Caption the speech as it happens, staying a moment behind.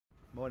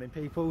Morning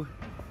people,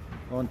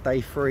 we're on day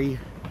 3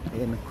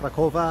 in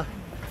Kraków,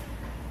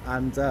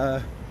 and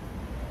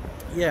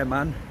yeah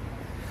man,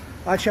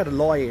 I actually had a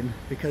lie in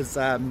because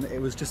it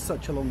was just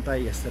such a long day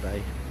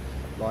yesterday.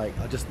 Like,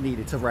 I just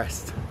needed to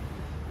rest.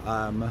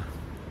 Tam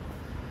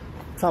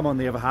on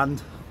the other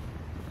hand,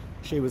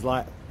 she was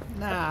like,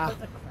 nah,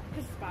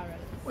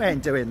 we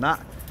ain't doing that,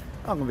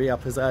 I'm gonna be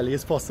up as early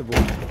as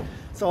possible.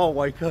 So I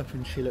woke up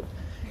and she looked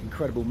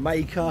incredible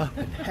makeup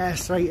and hair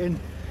straightened,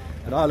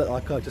 and I looked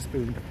like I'd just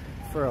been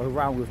for a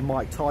round with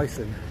Mike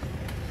Tyson.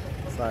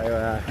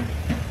 So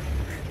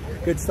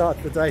good start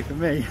to the day for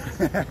me.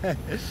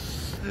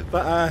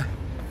 But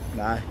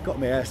nah, got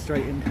my hair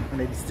straightened. I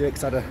needed to do it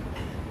because I had a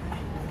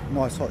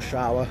nice hot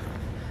shower.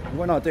 And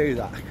when I do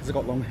that, because I've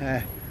got long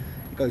hair,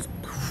 it goes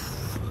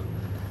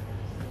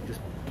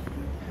just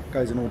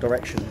goes in all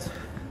directions.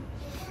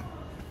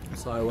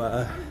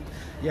 So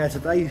yeah,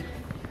 today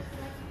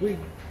we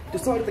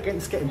decided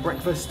against getting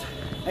breakfast.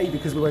 A,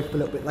 because we woke up a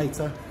little bit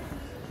later.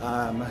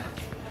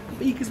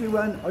 B, because we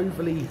weren't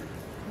overly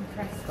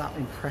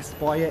impressed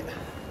by it.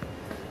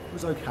 It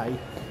was okay,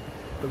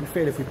 but we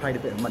feel if we paid a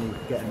bit of money we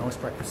could get a nice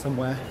breakfast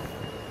somewhere.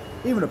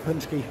 Even a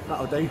punchki,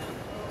 that'll do.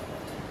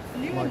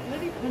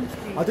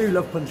 I do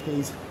love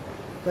punchkis.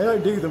 They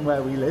don't do them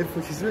where we live,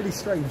 which is really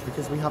strange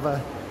because we have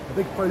a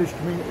big Polish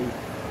community,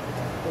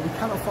 but we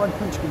cannot find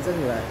punchkis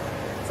anywhere.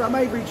 So I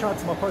may reach out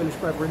to my Polish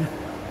brethren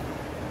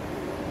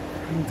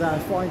and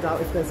find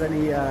out if there's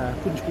any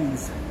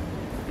punchkis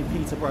in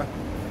Peterborough.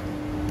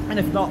 And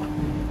if not,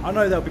 I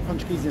know there'll be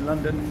punchkis in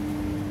London,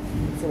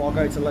 so I'll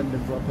go to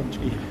London for a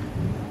punchki.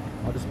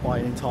 I'll just buy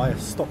an entire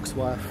stock's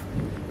worth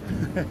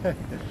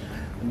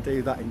and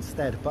do that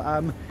instead.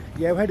 But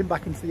yeah, we're heading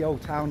back into the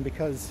old town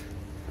because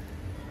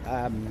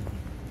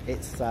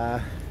it's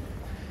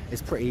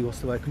pretty, what's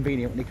the word,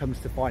 convenient when it comes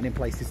to finding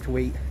places to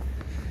eat.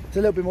 It's a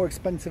little bit more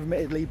expensive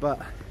admittedly,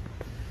 but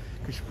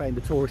because you're paying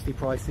the touristy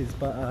prices,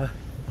 but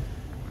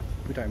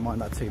we don't mind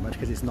that too much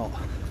because it's not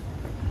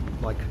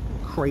like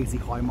crazy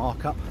high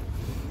markup.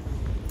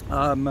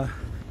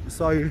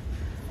 So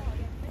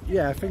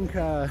yeah, I think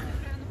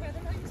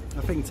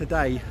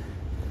today,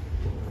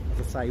 as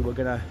I say, we're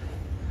gonna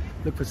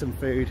look for some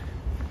food,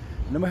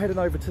 and then we're heading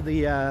over to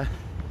the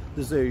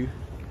zoo,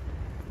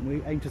 and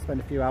we aim to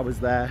spend a few hours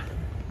there.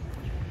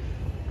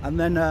 And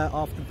then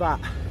after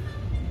that,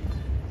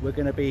 we're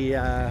gonna be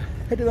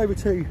headed over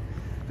to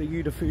the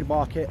Uda food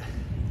market.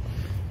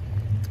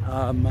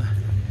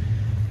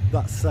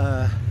 That's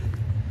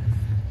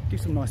do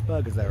some nice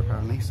burgers there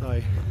apparently,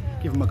 so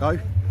give them a go,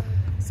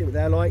 see what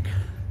they're like.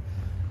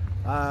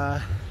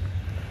 And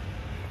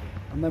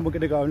then we're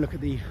going to go and look at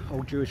the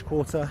old Jewish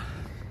quarter.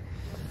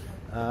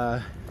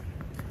 And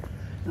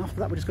after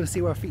that we're just going to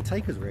see where our feet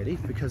take us really,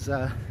 because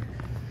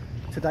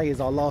today is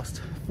our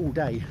last full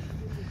day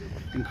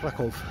in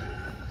Kraków.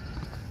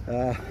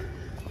 A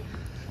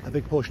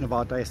big portion of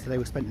our day yesterday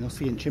was spent in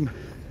Oswięcim,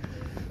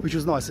 which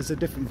was nice. It's a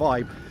different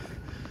vibe.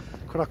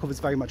 Kraków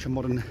is very much a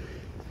modern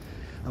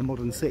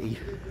city.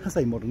 I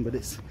say modern, but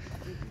it's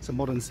a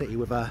modern city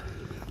with a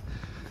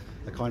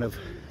kind of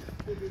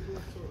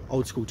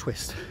old school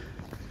twist. If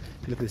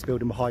you look at this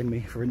building behind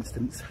me, for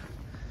instance,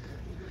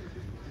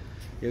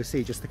 you'll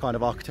see just the kind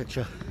of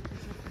architecture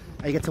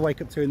you get to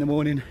wake up to in the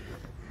morning.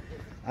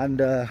 And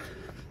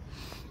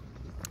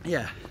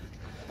yeah,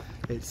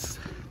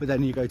 but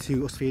then you go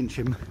to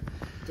Oswięcim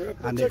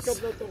and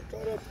it's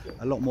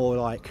a lot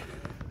more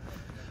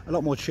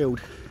chilled,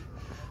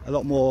 a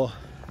lot more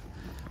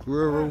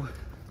rural,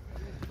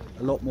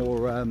 a lot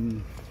more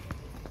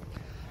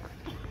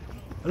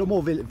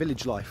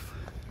village life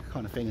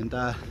kind of thing. And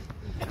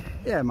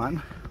yeah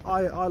man,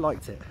 I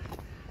liked it,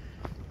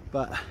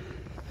 but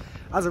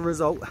as a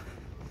result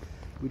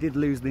we did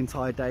lose the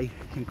entire day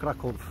in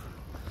Kraków,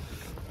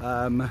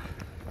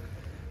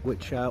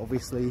 which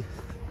obviously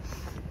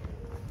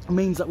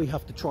means that we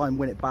have to try and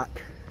win it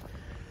back.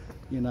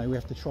 You know, we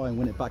have to try and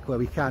win it back where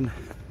we can.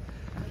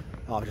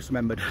 Oh, I just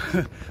remembered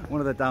one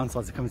of the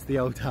downsides of coming to the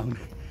old town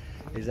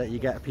is that you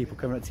get people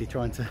coming up to you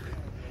trying to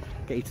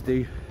get you to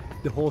do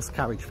the horse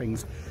carriage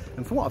things,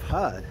 and from what I've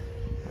heard,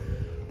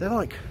 they're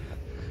like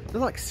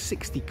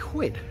 60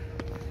 quid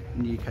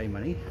in UK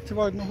money to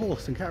ride on a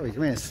horse and carriage. I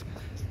mean, it's,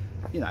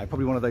 you know,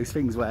 probably one of those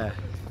things where,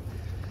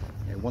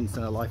 you know, once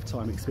in a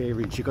lifetime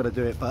experience, you've got to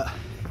do it. But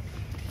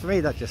for me,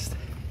 it just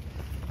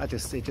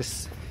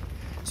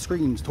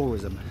screams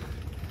tourism,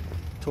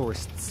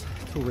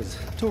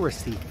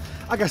 touristy.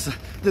 I guess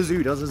the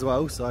zoo does as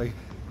well, so,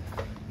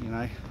 you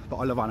know, but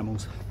I love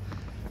animals,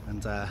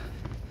 and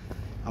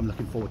I'm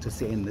looking forward to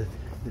seeing the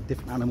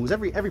different animals.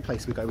 Every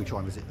place we go we try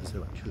and visit the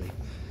zoo actually.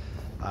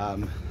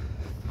 Yeah.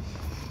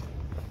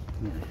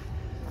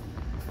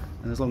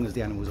 And as long as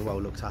the animals are well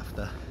looked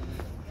after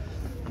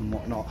and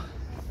whatnot.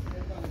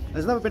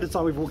 There's never been a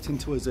time we've walked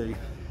into a zoo,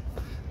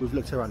 we've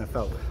looked around and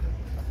felt,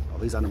 oh,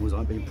 these animals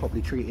aren't being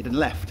properly treated, and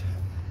left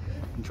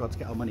and tried to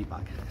get our money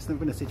back. It's never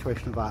been a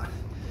situation of that.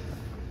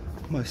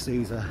 Most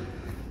zoos are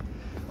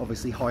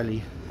obviously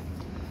highly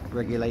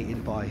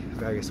regulated by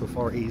various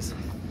authorities,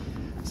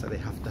 so they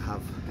have to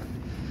have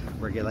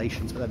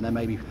regulations, but then there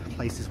may be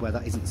places where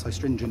that isn't so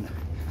stringent.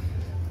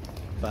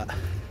 But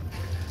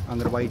I'm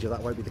going to wager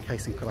that won't be the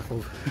case in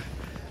Kraków.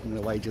 I'm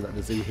going to wager that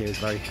the zoo here is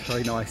very,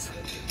 very nice.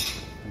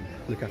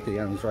 Look after the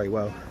animals very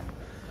well.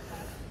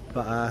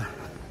 But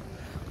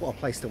what a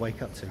place to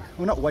wake up to.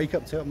 Well, not wake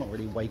up to, I'm not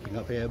really waking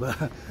up here, but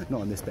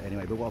not on this bit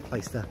anyway, but what a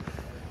place to,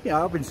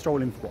 yeah, I've been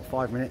strolling for what,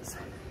 5 minutes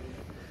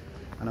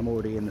and I'm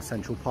already in the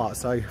central part.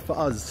 So for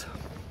us,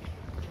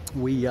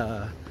 we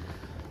were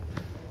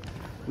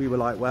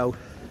like, well,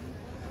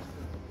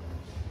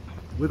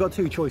 we've got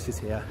two choices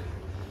here.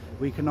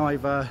 We can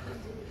either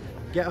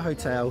get a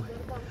hotel.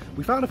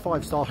 We found a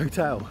 5-star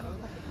hotel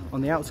on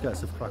the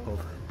outskirts of Kraków,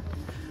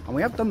 and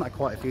we have done that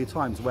quite a few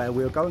times, where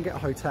we'll go and get a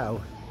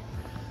hotel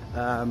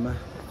on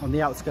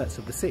the outskirts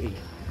of the city.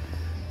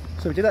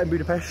 So we did that in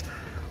Budapest,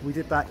 we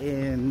did that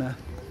in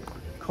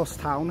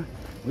Kostown,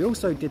 we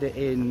also did it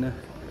in,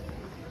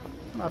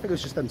 I think it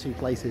was just them 2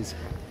 places.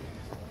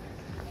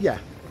 Yeah,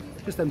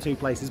 just them 2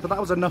 places, but that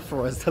was enough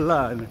for us to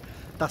learn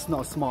that's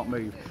not a smart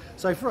move.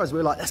 So for us, we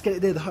were like, let's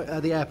get it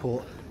near the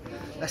airport.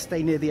 Let's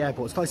stay near the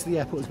airport, as close to the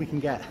airport as we can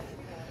get.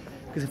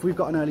 Because if we've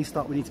got an early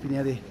start, we need to be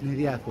near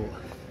the airport.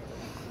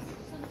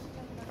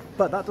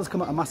 But that does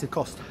come at a massive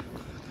cost.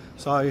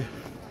 So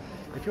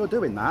if you're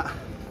doing that,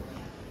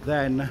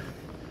 then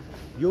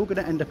you're going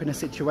to end up in a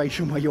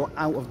situation where you're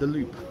out of the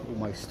loop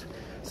almost.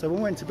 So when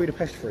we went to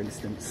Budapest, for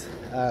instance,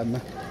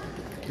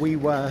 we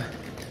were,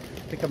 I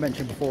think I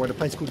mentioned before, at a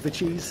place called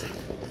Vecese.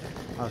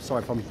 Oh,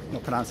 sorry if I'm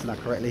not pronouncing that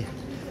correctly.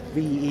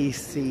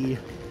 Vecese,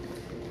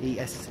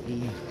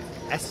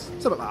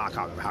 something like that. I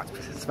can't remember how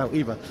it's spelled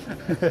either.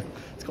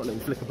 It's got a little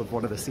flick up of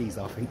one of the C's,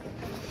 I think.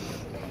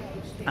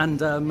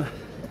 And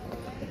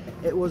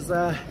it was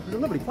a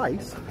lovely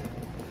place,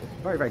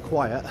 very, very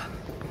quiet,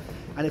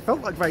 and it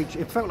felt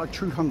like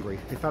true Hungary.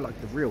 It felt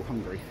like the real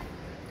Hungary.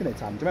 You know,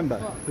 Tam, do you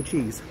remember the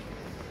cheese?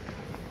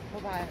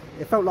 What about it?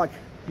 It felt like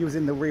you was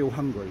in the real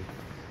Hungary.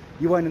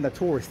 You weren't in the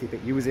touristy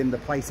bit. You was in the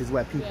places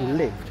where people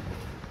lived.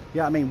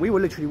 Yeah, I mean, we were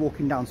literally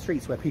walking down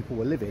streets where people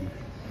were living,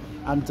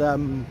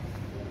 and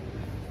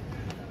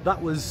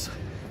that was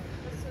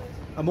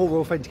a more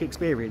authentic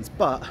experience.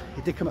 But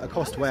it did come at a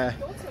cost where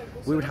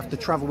we would have to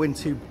travel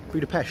into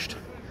Budapest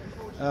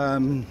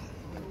for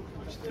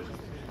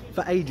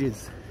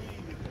ages.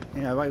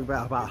 You know,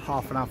 about a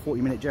half an hour,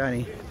 40-minute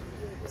journey.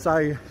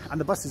 So, and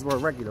the buses were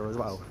irregular as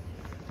well.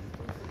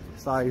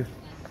 So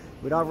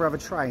we'd either have a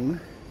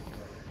train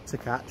to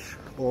catch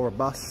or a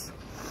bus.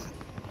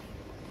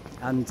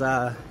 And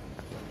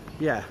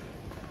yeah,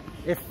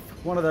 if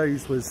one of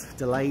those was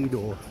delayed,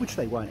 or which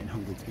they weren't in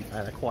Hungary, to be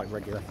fair, they're quite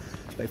regular,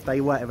 but if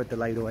they were ever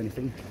delayed or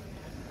anything,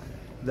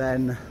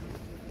 then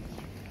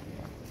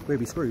we'd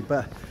be screwed.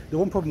 But the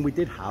one problem we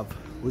did have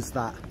was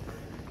that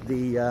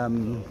the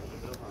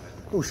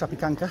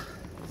Shapikanka,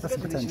 that's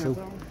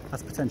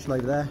potential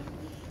over there.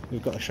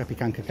 We've got a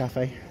Shapikanka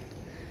cafe.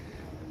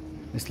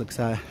 This looks,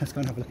 let's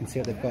go and have a look and see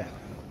what they've got.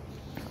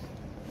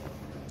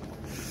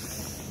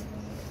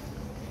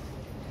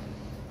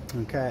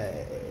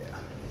 Okay.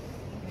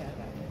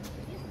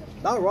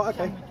 Oh, right,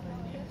 okay.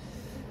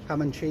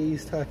 Ham and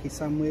cheese, turkey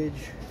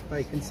sandwich,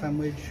 bacon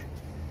sandwich,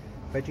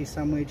 veggie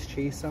sandwich,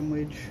 cheese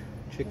sandwich,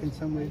 chicken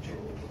sandwich.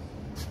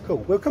 Cool,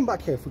 we'll come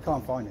back here if we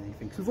can't find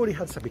anything, because we've already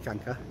had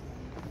Shapikanka,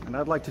 and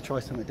I'd like to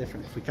try something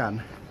different if we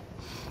can.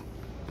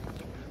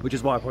 Which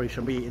is why I probably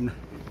shouldn't be eating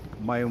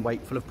my own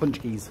weight full of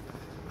punchkis.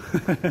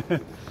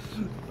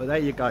 But there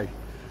you go.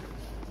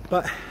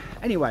 But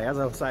anyway, as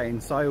I was saying,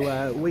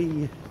 so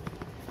we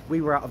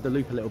were out of the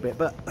loop a little bit,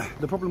 but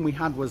the problem we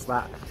had was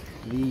that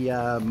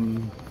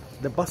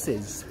the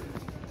buses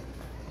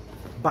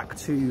back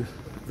to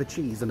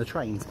Vecese and the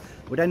trains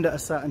would end at a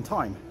certain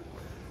time.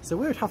 So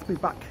we would have to be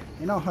back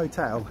in our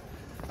hotel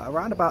at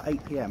around about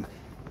 8 PM.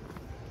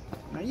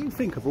 Now you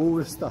think of all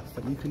the stuff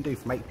that you can do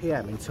from 8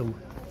 PM until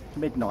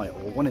midnight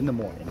or 1 in the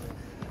morning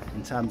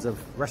in terms of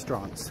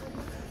restaurants,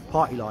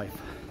 party life.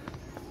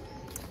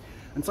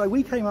 And so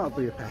we came out of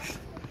Budapest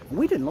and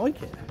we didn't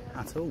like it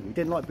at all. We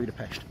didn't like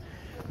Budapest.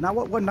 Now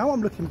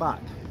I'm looking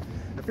back,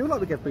 I feel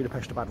like we gave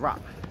Budapest a bad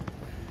rap.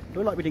 I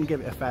feel like we didn't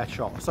give it a fair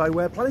shot. So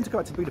we're planning to go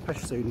back to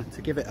Budapest soon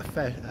to give it a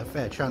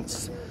fair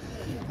chance.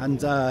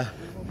 And oh,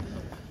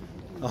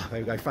 there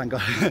we go, thank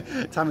God.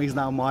 Tammy's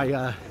now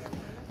my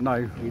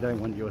no, we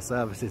don't want your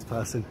services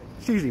person.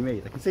 It's usually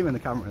me. They can see me in the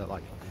camera and they're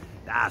like,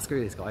 ah,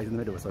 screw this guy, he's in the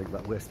middle of something,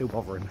 but we're still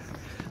bothering.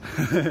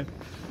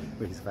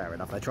 Which is fair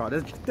enough.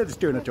 They're just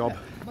doing a job.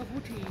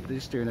 They're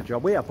just doing a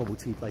job. We have bubble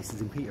tea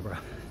places in Peterborough.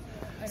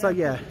 So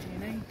yeah,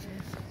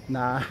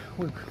 nah,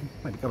 we'll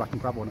maybe go back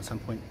and grab one at some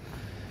point.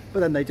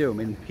 But then they do them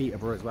in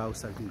Peterborough as well,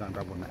 so we can go and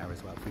grab one there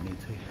as well if we need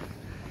to.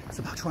 It's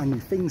about trying new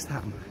things,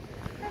 Tam.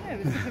 I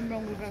know, there's nothing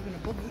wrong with having a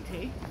bubble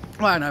tea.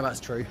 Well, no, that's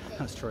true.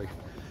 That's true.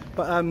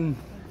 But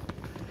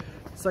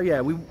so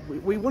yeah, we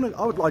want to.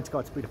 I would like to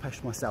go to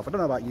Budapest myself. I don't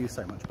know about you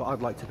so much, but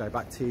I'd like to go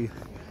back to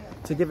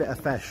give it a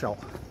fair shot.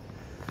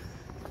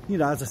 You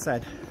know, as I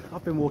said,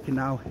 I've been walking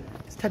now.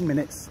 It's 10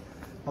 minutes.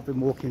 I've been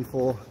walking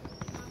for,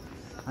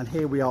 and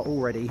here we are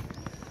already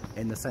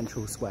in the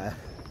central square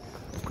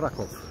of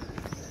Kraków,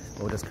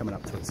 or just coming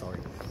up to it, sorry.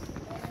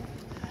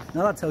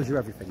 Now that tells you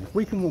everything. If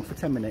we can walk for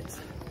 10 minutes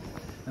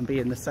and be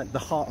in the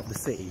heart of the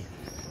city,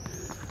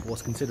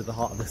 what's considered the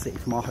heart of the city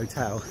from our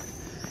hotel,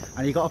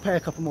 and you got to pay a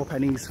couple more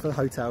pennies for the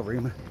hotel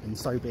room, then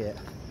so be it.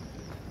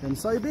 Then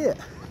so be it.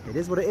 It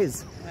is what it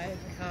is.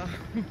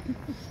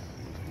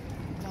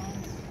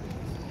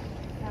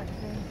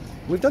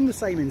 We've done the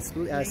same in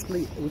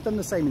Split. We've done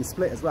the same in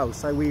Split as well.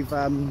 So we've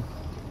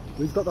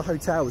got the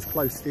hotel as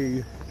close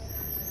to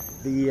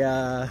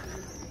the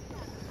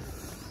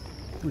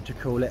what do you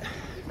call it?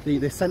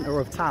 The centre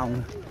of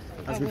town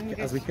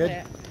as we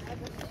could.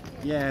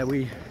 Yeah,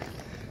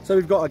 so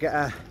we've got to get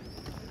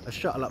a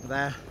shuttle up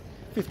there.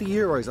 50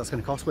 euros that's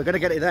going to cost. We're going to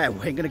get it there.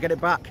 We ain't going to get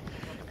it back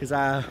because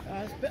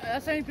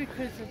that's only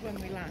because of when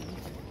we land.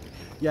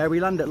 Yeah, we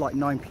land at like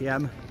 9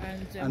 PM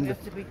and we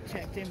have to be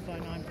checked in by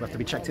 9 PM. We have to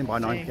be checked in by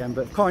 9 PM,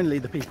 but kindly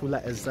the people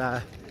let us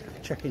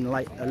check in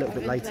late, a little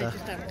bit later.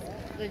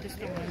 They just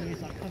don't want to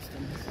use like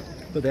customs.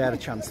 But they had a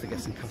chance to get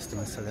some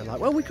customers, so they're like,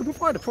 well, we can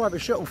provide a private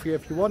shuttle for you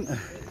if you want. And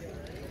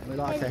we're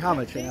like, okay, how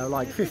much? You know,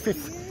 like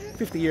 50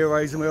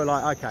 euros, and we were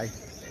like, okay,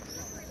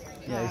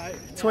 you know,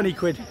 20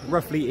 quid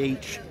roughly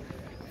each,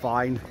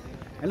 fine.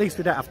 At least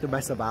we don't have to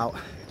mess about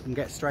and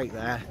get straight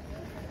there.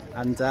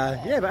 And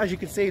yeah, but as you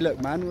can see,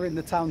 look, man, we're in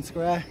the town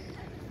square.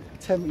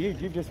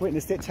 You've just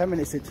witnessed it. 10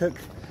 minutes it took.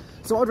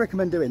 So I'd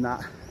recommend doing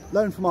that.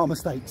 Learn from our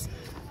mistakes.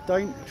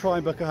 Don't try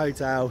and book a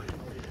hotel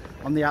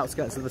on the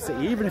outskirts of the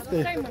city, even if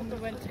the same when we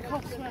went to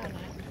Kos, weren't it?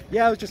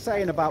 Yeah, I was just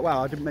saying about,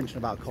 well, I didn't mention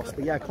about Kos,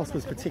 but yeah, Kos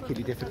was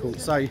particularly difficult.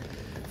 So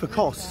for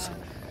Kos,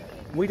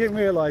 we didn't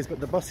realise, but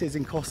the buses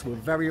in Kos were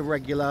very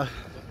irregular.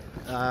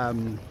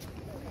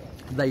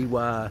 They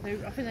were...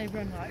 I think they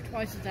run like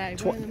twice a day,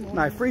 one in the morning.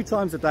 No, 3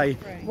 times a day.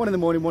 One in the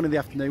morning, one in the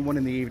afternoon, one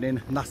in the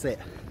evening, and that's it.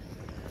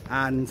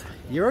 And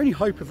your only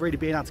hope of really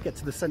being able to get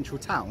to the central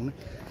town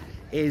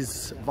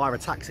is via a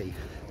taxi.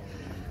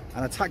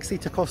 And a taxi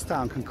to Kos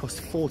town can cost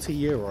 40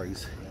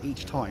 euros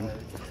each time.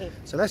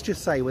 So let's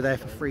just say we're there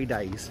for 3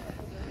 days.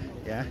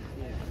 Yeah,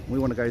 we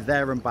want to go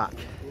there and back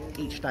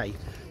each day.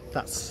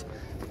 That's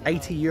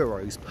 80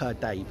 euros per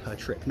day per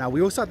trip. Now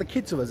we also had the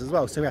kids with us as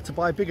well, so we had to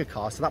buy a bigger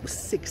car, so that was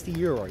 60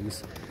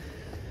 euros.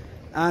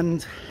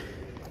 And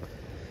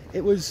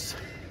it was,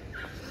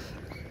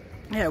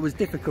 yeah, it was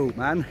difficult,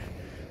 man.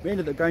 We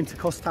ended up going to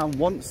Kos town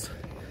once,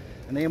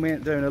 and then we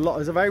ended up doing a lot. It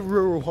was a very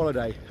rural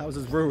holiday. That was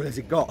as rural as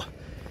it got.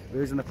 We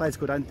was in a place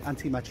called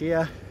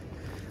Antimachia,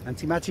 I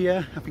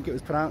think it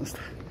was pronounced.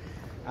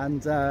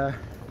 And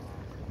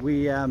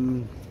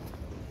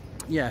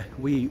yeah,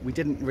 we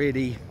didn't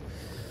really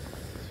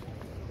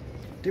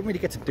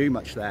get to do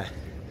much there.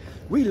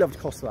 We loved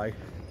Kos though,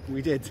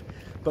 we did,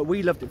 but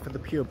we loved it for the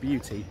pure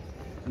beauty,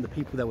 and the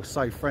people there were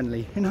so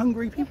friendly. In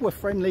Hungary, people were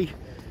friendly,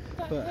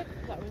 but...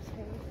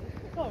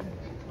 Oh,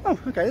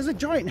 okay, there's a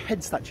giant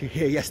head statue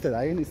here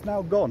yesterday, and it's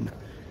now gone.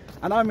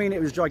 And I mean,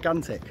 it was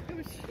gigantic. It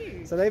was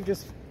huge. So they've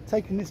just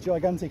taken this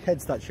gigantic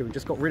head statue and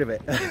just got rid of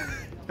it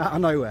out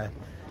of nowhere.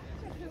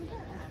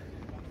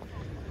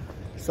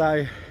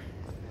 So,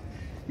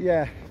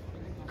 yeah,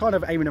 kind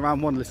of aiming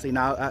around wandlessly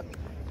now.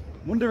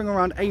 Wandering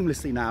around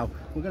aimlessly now.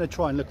 We're going to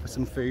try and look for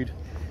some food,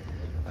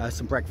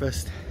 some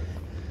breakfast,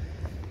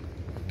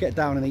 get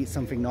down and eat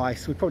something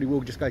nice. We probably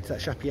will just go to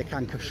that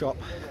Shapiakanka shop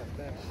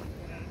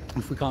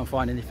if we can't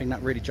find anything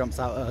that really jumps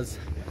out at us.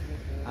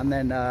 And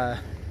then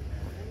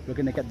we're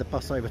going to get the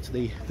bus over to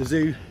the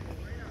zoo,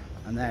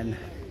 and then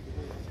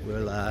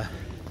we'll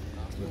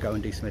go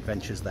and do some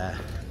adventures there.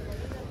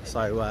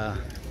 So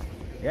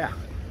yeah,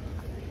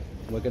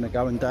 we're going to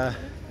go and have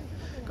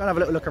a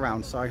little look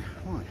around. So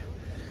right,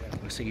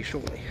 we'll see you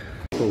shortly.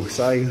 Cool.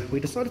 So we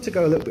decided to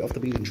go a little bit off the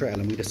beaten trail,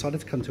 and we decided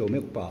to come to a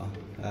milk bar.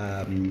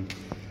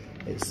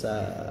 It's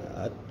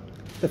to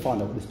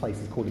find out what this place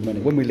is called in a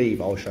minute. When we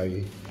leave, I'll show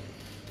you.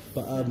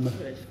 But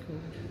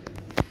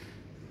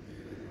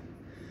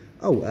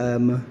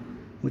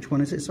which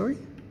one is it? Sorry.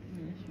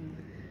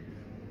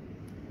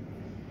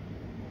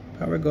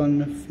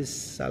 Paragon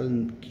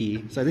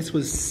Fisalki. So this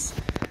was.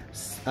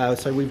 So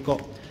I've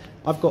got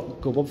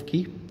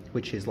gobovki,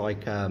 which is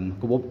like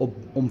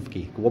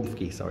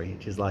gobovki, sorry,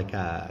 which is like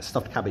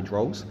stuffed cabbage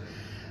rolls,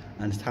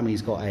 and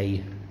Tammy's got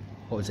a,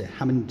 what is it,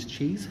 ham and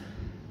cheese?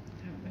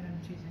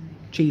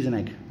 Cheese and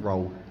egg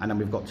roll, and then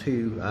we've got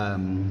 2.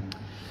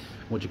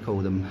 What do you call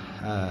them?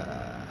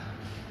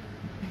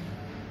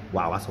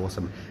 Wow, that's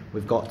awesome.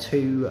 We've got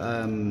 2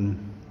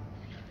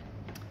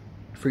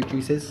 fruit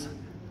juices,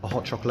 a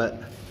hot chocolate,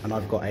 and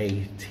I've got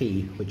a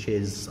tea, which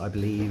is, I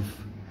believe,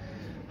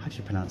 how do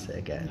you pronounce it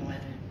again? No,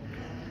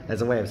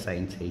 there's a way of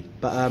saying tea.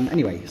 But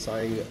anyway, so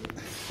I'm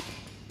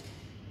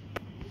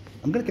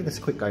going to give this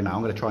a quick go now.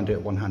 I'm going to try and do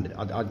it one-handed.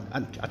 I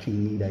actually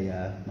need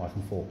a knife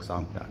and fork,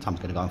 so Tom's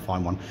going to go and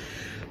find one.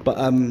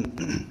 But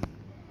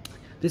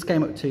this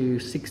came up to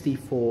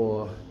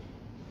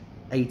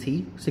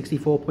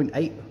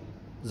 64.8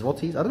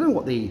 zlotys. I don't know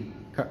what the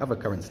other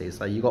currency is.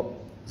 So you got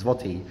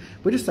zloty.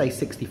 We'll just say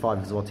 65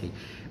 zloty,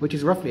 which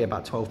is roughly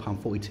about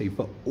 £12.42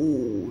 for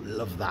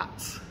all of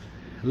that.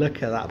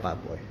 Look at that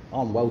bad boy.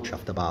 I'm well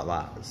chuffed about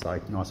that.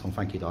 So nice one,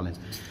 thank you, darlings.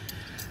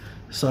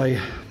 So,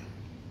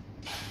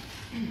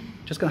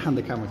 just going to hand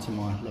the camera to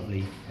my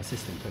lovely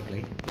assistant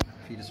quickly.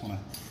 If you just want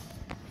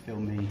to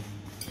film me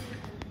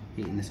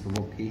eating this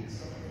kebabki,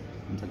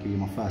 and I'll give you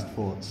my first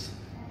thoughts.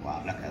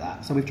 Wow, look at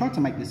that. So we've tried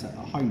to make this at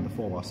home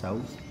before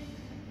ourselves,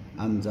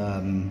 and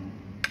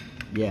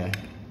yeah,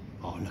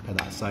 oh look at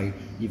that. So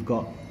you've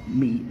got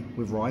meat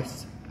with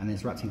rice, and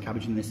it's wrapped in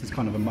cabbage, and this is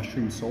kind of a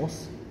mushroom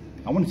sauce.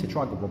 I wanted to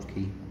try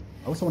kebabki.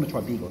 I also want to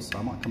try bigos, so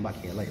I might come back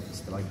here later if it's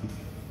still open.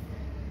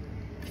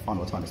 Find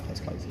what time this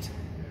place closes.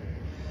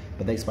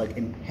 But they spoke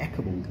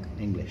impeccable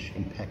English,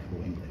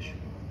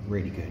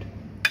 really good.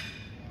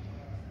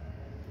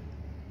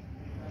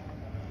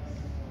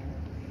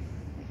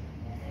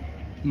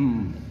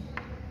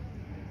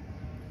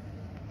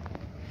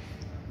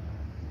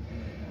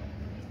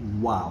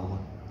 Wow,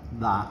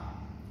 that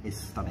is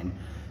stunning.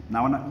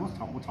 Now I know,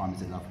 what time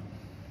is it, love?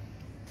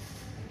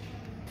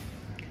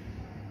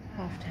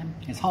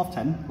 10:30. It's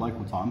 10:30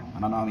 local time,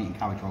 and I know I'm eating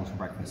cabbage rolls for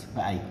breakfast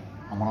at 8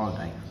 on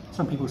holiday.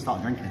 Some people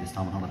start drinking at this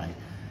time on holiday.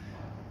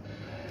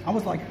 I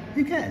was like,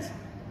 who cares?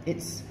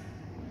 It's,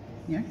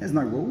 you know, there's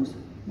no rules.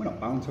 We're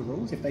not bound to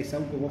rules. If they sell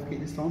kebabki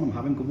at this time, I'm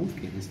having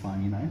kebabki at this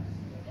time, you know.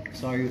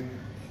 So,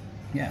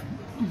 yeah,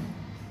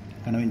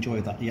 going to enjoy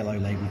that yellow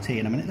label tea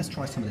in a minute. Let's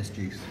try some of this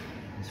juice,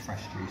 this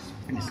fresh juice.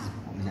 I think this is,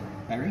 what is it,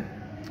 berry?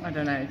 I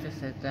don't know, it just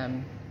said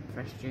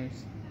fresh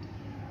juice.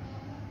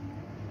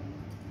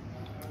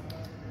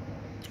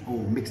 Oh,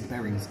 mixed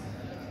berries.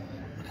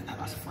 Look at that,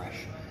 that's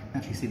fresh. You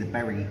can actually see the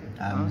berry,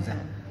 Okay.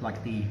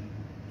 like the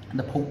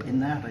pulp in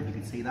there. I don't know if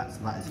you can see that. So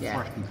that is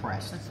freshly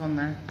pressed. That's on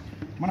there.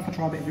 Do you mind if I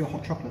try a bit of your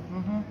hot chocolate?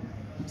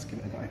 Let's give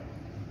it a go.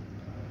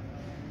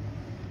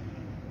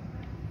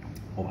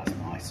 Oh, that's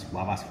nice.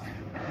 Wow, that's,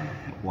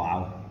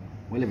 wow.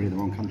 We're living in the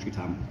wrong country,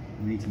 Tam.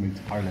 We need to move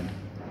to Poland.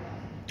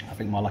 I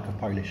think my lack of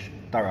Polish.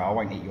 Don't worry, I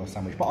won't eat your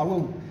sandwich, but I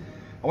will.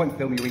 I won't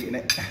film you eating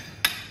it.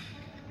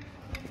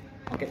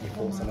 I'll get your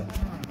thoughts on it.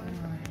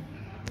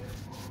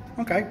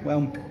 Okay,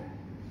 well,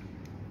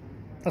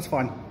 that's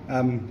fine.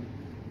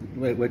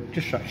 We're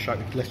just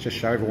let's just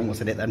show everyone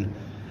what's in it then.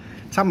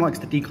 Tam likes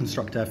to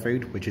deconstruct her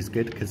food, which is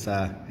good because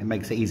it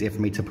makes it easier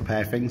for me to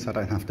prepare things. I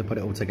don't have to put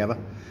it all together.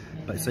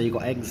 But so you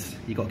got eggs,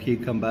 you got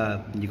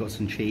cucumber, you got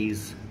some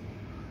cheese.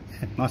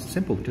 Yeah, nice and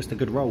simple, just a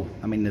good roll.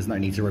 I mean, there's no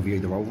need to review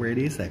the roll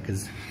really, is there?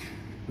 Because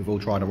we've all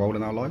tried a roll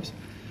in our lives.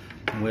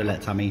 And we'll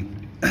let Tammy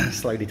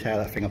slowly tear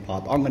that thing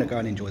apart. But I'm going to go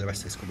and enjoy the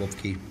rest of this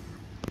kebabki.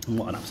 And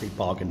what an absolute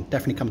bargain.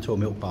 Definitely come to a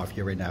milk bar if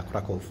you're in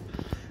Kraków.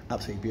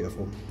 Absolutely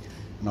beautiful.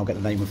 And I'll get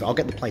the name of it. I'll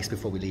get the place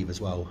before we leave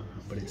as well.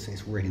 But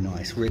it's really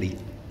nice. Really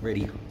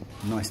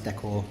nice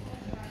decor.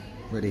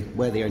 Really,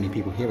 we're the only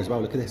people here as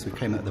well. Look at this. We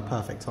came at the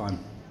perfect time.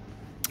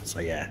 So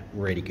yeah,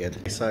 really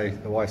good. So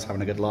the wife's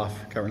having a good laugh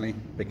currently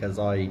because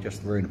I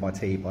just ruined my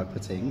tea by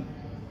putting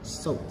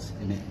salt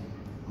in it.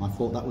 I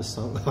thought that was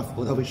salt. I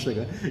thought that was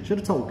sugar. Should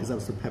have told because there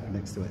was some pepper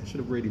next to it. Should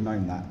have really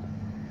known that.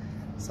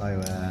 So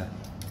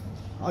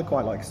I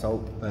quite like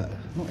salt, but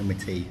not in my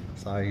tea.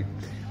 So,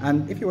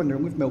 and if you're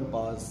wondering, with milk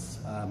bars,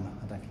 I don't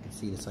know if you can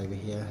see this over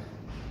here,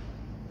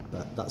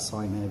 but that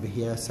sign over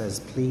here says,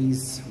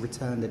 please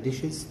return the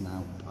dishes.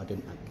 Now, I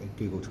didn't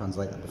Google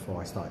Translate that before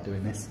I started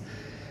doing this.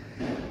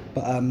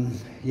 But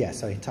yeah,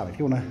 so Tam, if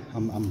you want to,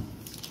 I'm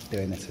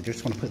doing this. I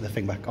just want to put the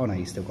thing back. Oh no,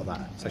 you still got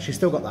that. So she's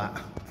still got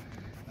that.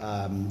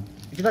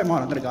 If you don't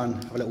mind, I'm going to go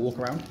and have a little walk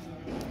around.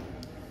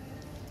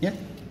 Yeah?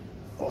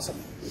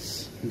 Awesome.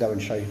 And go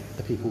and show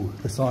the people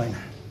the sign.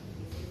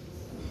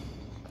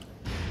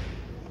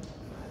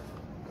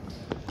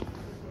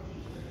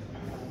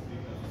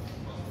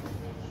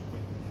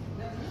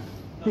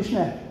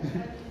 Pyszne.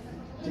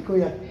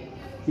 Dziękuję.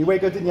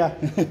 Miłego dnia.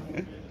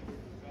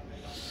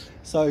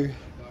 So,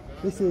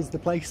 this is the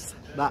place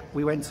that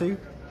we went to,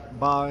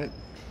 Bar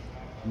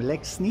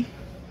Mleczny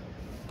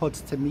pod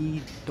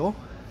Tomido.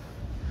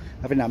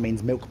 I think that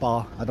means milk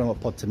bar. I don't know what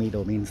pod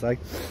Tomido means though.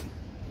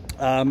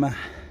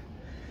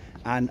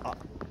 And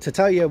to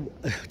tell you,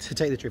 to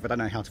tell you the truth, I don't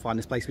know how to find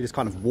this place. We just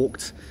kind of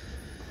walked,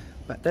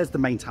 but there's the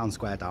main town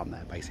square down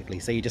there basically.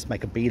 So you just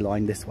make a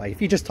beeline this way.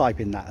 If you just type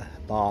in that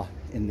bar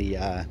in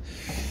the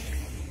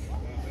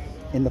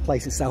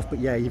place itself. But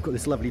yeah, you've got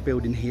this lovely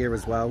building here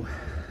as well.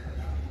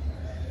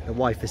 The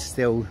wife is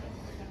still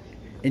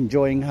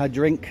enjoying her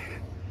drink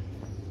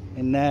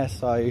in there,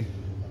 so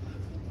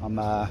I'm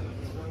I'll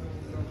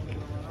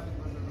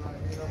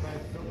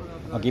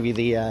give you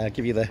the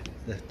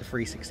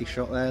 360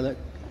 shot there. Look,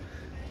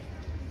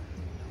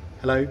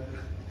 hello.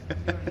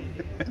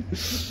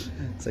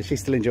 So she's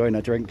still enjoying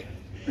her drink,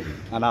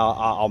 and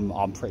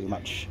I'm pretty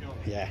much,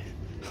 yeah,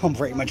 I'm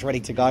pretty much ready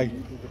to go.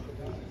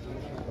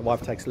 The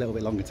wife takes a little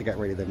bit longer to get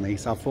ready than me,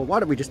 so I thought, why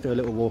don't we just do a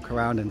little walk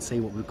around and see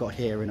what we've got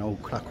here in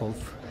old Kraków.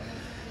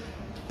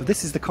 But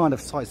this is the kind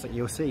of sights that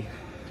you'll see,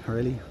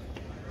 really.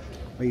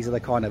 These are the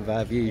kind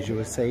of views you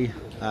will see.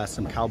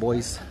 Some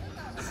cowboys.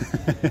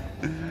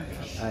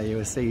 You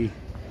will see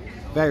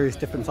various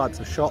different types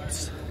of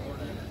shops.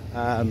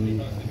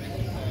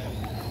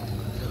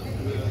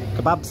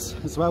 Kebabs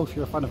as well. If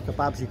you're a fan of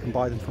kebabs, you can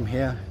buy them from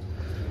here.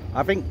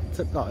 I think,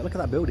 look at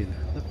that building.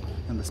 Look,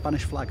 and the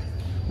Spanish flag. I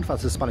wonder if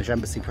that's the Spanish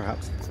embassy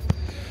perhaps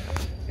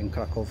in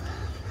Kraków.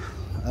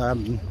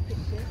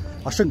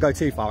 I shouldn't go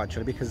too far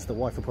actually, because the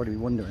wife will probably be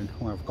wondering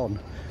where I've gone.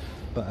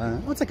 But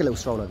I'll take a little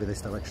stroll over this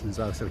direction as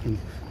well, so we can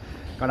go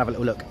and have a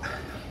little look.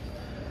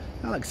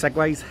 I like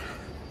segways.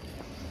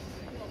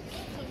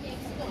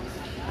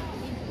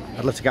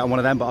 I'd love to get on one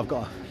of them, but I've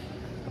got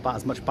about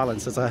as much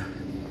balance as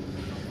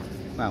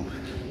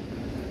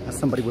as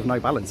somebody with no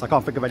balance. I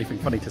can't think of anything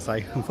funny to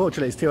say.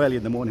 Unfortunately, it's too early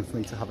in the morning for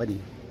me to have any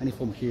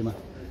form of humour.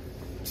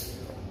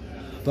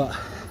 But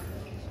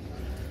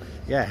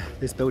yeah,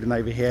 this building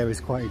over here is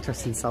quite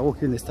interesting. So I'll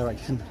walk in this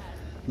direction,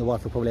 and the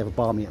wife will probably have a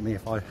barmy at me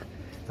if I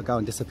go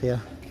and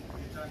disappear.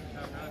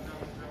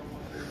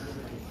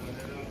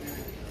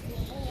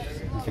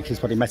 I think she's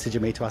probably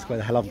messaging me to ask where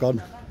the hell I've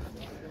gone.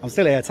 I'm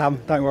still here,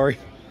 Tam, don't worry.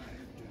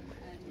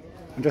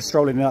 I'm just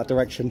strolling in that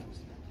direction,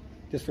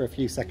 just for a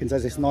few seconds.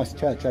 There's this nice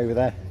church over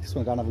there. Just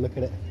want to go and have a look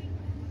at it.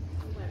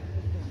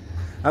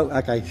 Oh,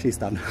 okay, she's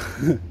done.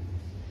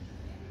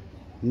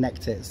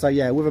 Necked it. So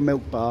yeah, with a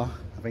milk bar,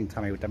 I think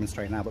Tammy will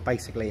demonstrate now, but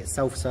basically it's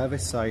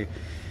self-service, so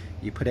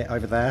you put it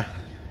over there.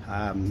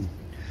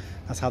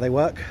 That's how they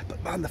work.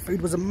 But man, the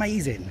food was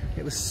amazing.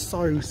 It was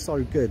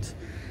so good.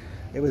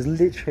 It was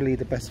literally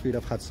the best food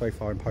I've had so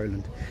far in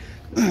Poland.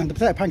 The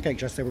potato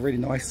pancakes yesterday were really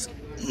nice.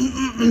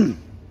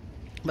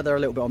 But they're a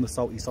little bit on the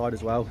salty side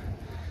as well.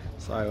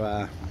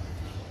 So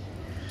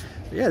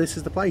yeah, this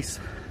is the place.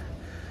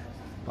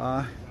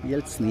 Bar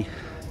Yeltsny.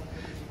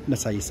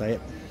 That's how you say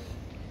it.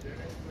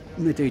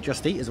 And they do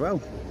Just Eat as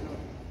well.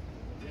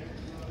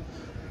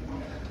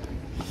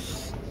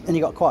 And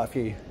you got quite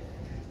a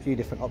few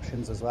different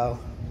options as well.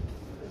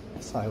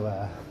 So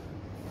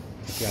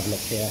if you have a look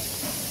here,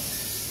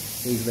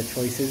 these are the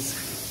choices.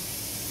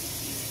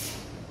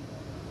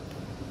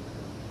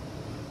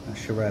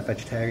 That's your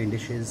vegetarian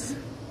dishes.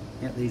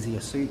 Yep, these are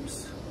your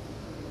soups.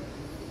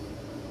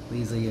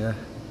 These are your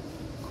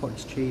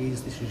cottage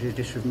cheese. This is your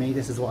dish with me.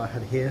 This is what I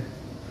had here.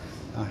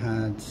 I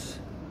had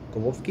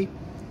gorowki,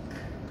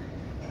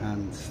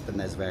 and then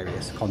there's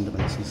various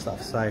condiments and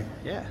stuff. So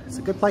yeah, it's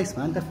a good place,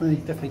 man.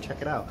 Definitely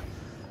check it out.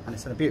 And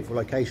it's in a beautiful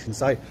location.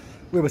 So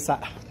we were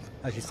sat,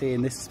 as you see,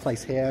 in this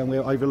place here, and we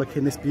were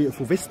overlooking this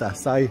beautiful vista.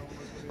 So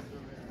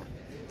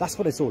that's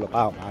what it's all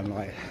about, man.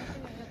 Like,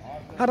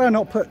 had I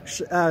not put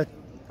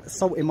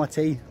salt in my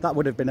tea, that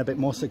would have been a bit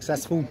more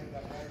successful.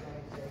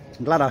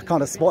 I'm glad I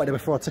kind of spotted it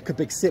before I took a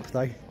big sip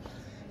though.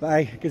 But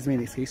hey, it gives me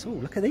an excuse. Oh,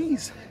 look at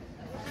these.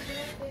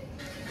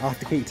 I have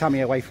to keep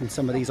Tammy away from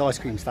some of these ice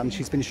cream stands.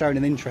 She's been showing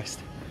an interest.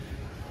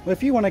 Well,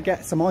 if you want to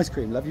get some ice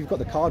cream, love, you've got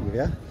the card with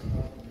you.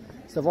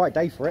 It's the right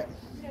day for it.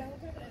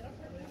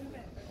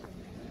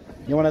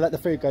 You want to let the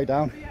food go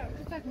down?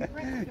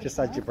 Just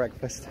had your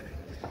breakfast.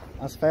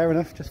 That's fair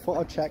enough. Just thought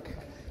I'd check.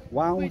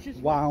 Wow,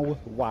 wow,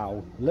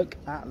 wow. Look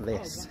at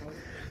this.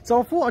 So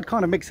I thought I'd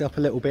kind of mix it up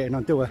a little bit, and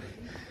I'd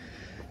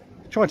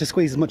try to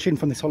squeeze as much in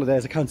from this holiday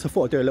as I can. So I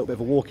thought I'd do a little bit of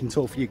a walking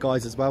tour for you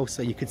guys as well,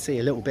 so you could see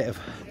a little bit of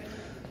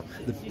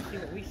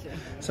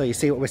so you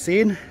see what we're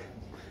seeing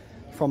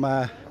from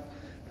a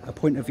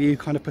point of view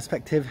kind of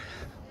perspective.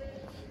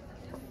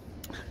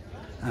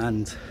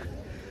 And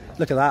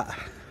look at that.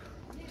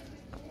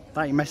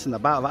 That ain't messing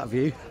about, that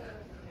view.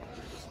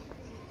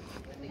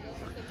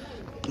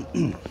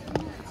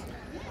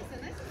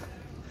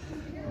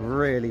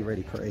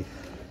 Really pretty.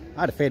 I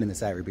had a feeling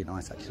this area would be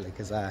nice actually,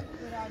 because when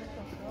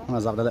I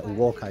was having a little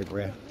walk over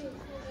here,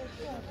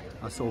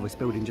 I saw this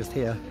building just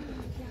here.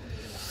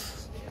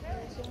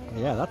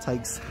 Yeah, that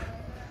takes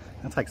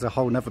a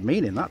whole nother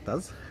meaning, that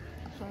does.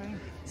 Sorry.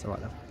 It's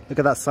alright though. Look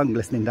at that sun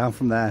glistening down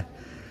from there.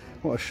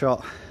 What a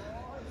shot.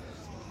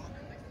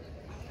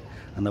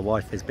 And the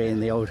wife is being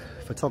the old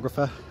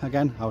photographer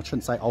again. I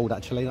shouldn't say old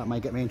actually, that may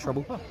get me in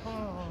trouble.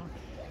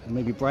 And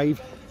maybe brave.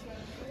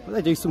 But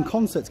they do some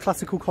concerts,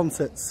 classical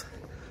concerts.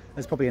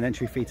 There's probably an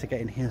entry fee to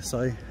get in here,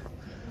 so.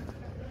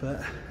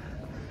 But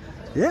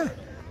yeah,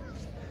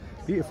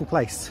 beautiful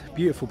place,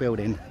 beautiful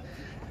building.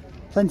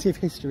 Plenty of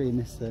history in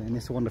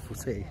this wonderful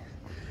city.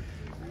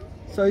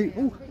 So,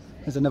 ooh,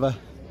 there's another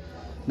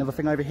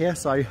thing over here.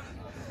 So,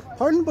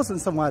 Poland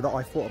wasn't somewhere that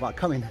I thought about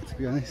coming, to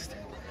be honest.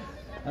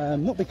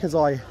 Not because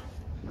I,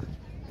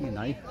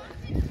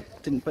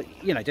 didn't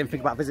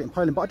think about visiting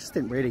Poland, but I just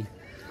didn't really.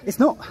 It's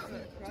not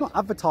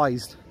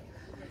advertised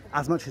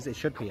as much as it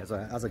should be as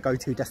a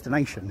go-to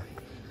destination.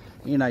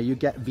 You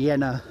get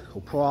Vienna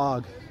or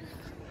Prague.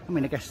 I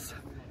mean, I guess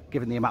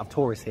given the amount of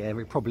tourists here,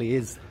 it probably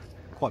is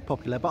quite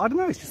popular, but I don't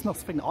know, it's just not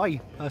something that I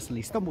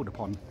personally stumbled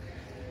upon.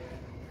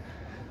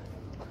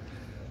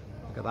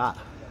 Look at that.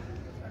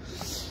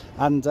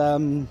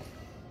 And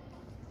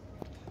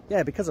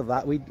yeah, because of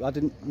that, I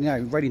didn't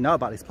really know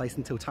about this place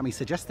until Tammy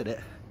suggested it.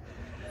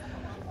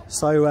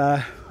 So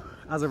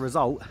as a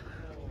result,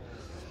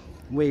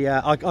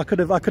 I could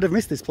have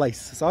missed this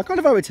place. So I kind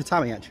of owe it to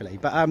Tammy actually.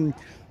 But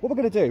what we're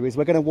going to do is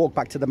we're going to walk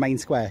back to the main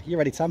square. You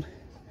ready, Tam?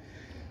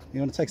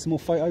 You want to take some more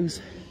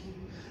photos?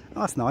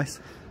 Oh, that's nice.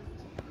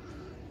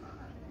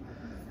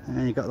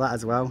 And you got that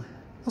as well.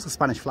 Also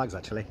Spanish flags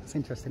actually. It's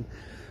interesting.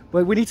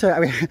 Well, we need to, I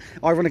mean,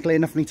 ironically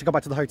enough, we need to go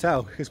back to the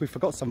hotel because we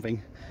forgot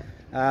something.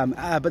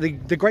 But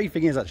the great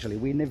thing is, actually,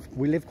 we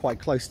live quite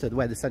close to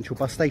where the central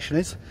bus station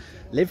is.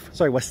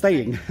 We're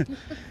staying.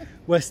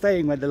 We're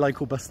staying where the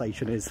local bus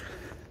station is.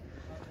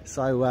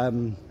 So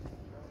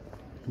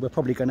we're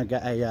probably going to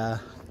get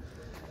have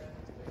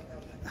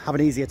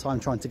an easier time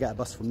trying to get a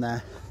bus from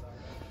there.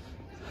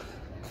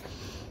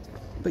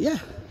 But yeah,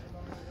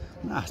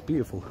 it's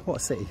beautiful. What a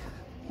city.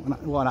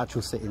 What an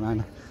actual city,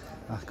 man.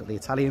 I've got the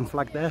Italian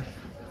flag there.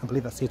 I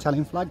believe that's the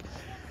Italian flag.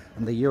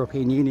 And the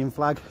European Union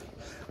flag,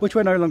 which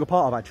we're no longer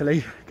part of,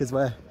 actually, because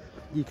we're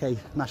UK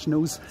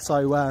nationals.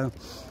 So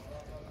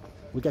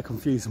we get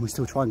confused and we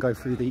still try and go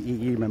through the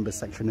EU members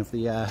section of the...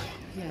 Yeah.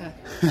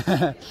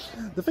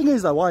 The thing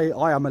is, though,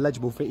 I am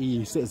eligible for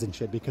EU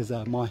citizenship because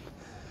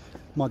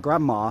my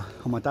grandma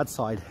on my dad's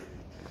side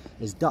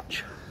is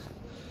Dutch.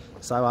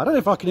 So I don't know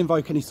if I can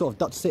invoke any sort of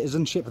Dutch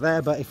citizenship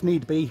there, but if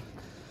need be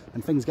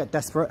and things get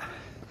desperate,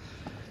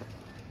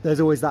 there's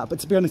always that. But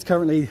to be honest,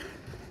 currently,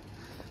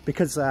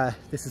 because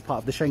this is part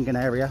of the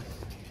Schengen area,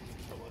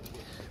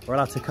 we're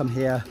allowed to come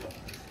here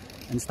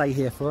and stay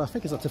here for, I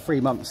think it's up to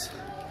 3 months,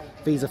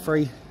 visa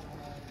free.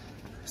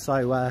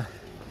 So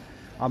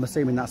I'm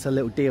assuming that's a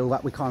little deal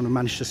that we kind of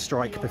managed to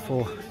strike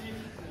before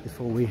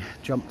we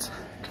jumped.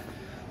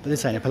 But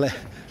this ain't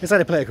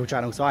a political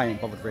channel, so I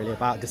ain't bothered really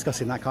about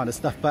discussing that kind of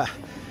stuff. But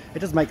it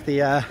does make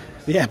the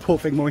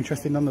airport thing more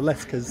interesting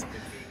nonetheless, because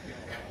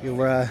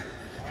you're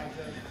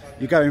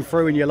going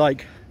through and you're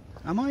like,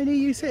 am I an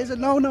EU citizen?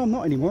 No, I'm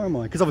not anymore, am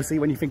I? Because obviously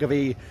when you think of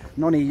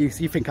non-EU,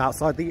 you think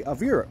outside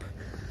of Europe.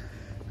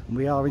 And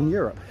we are in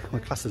Europe. We're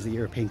classed as a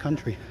European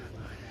country.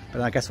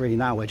 But I guess really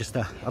now we're just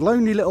a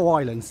lonely little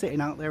island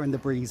sitting out there in the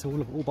breeze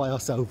all by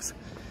ourselves,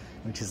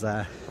 which is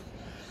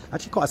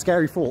actually quite a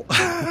scary thought.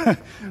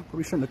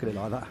 Probably shouldn't look at it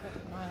like that.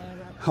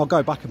 I'll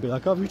go back and be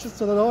like, oh, we're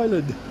just on an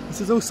island.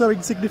 This is all so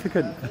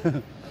insignificant.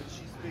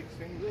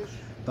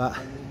 But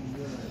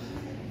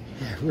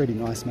yeah, really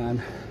nice,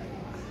 man.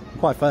 I'm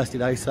quite thirsty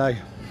though, so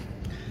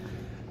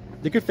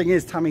the good thing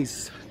is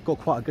Tammy's got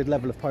quite a good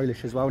level of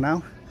Polish as well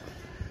now.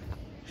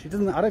 I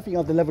don't think you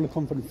have the level of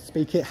confidence to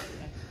speak it.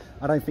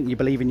 I don't think you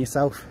believe in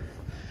yourself,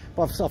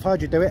 but I've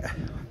heard you do it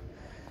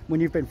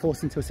when you've been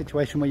forced into a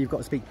situation where you've got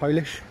to speak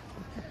Polish.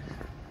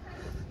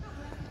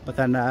 But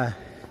then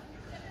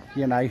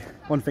you know,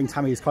 one thing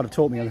Tammy has kind of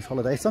taught me on this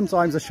holiday,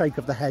 sometimes a shake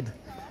of the head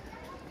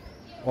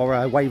or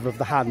a wave of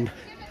the hand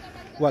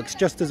works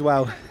just as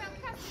well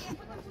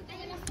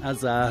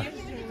as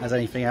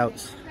anything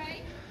else.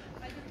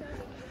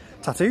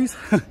 Tattoos?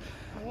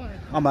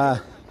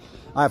 I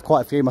have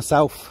quite a few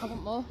myself. I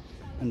want more.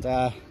 And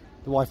the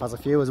wife has a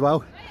few as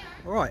well.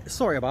 Alright,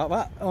 sorry about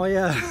that.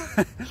 I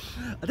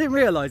didn't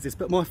realise this,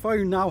 but my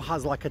phone now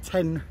has like a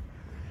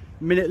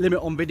 10-minute limit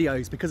on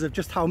videos because of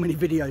just how many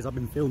videos I've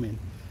been filming.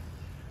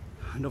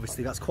 And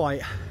obviously that's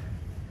quite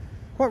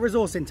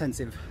resource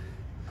intensive.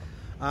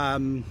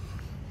 But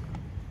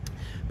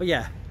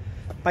yeah,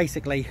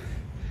 basically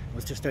I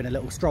was just doing a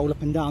little stroll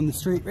up and down the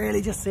street,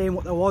 really just seeing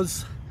what there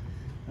was.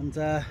 And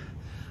now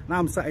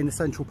I'm sat in the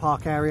Central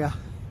Park area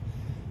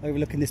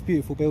overlooking this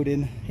beautiful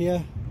building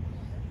here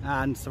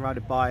and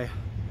surrounded by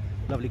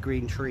lovely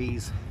green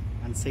trees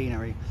and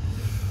scenery.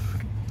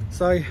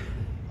 So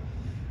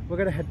we're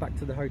going to head back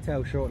to the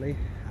hotel shortly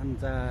and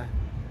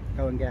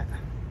go and get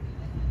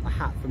a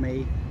hat for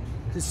me.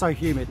 It's so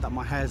humid that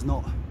my hair's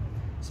not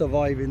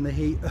surviving the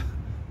heat,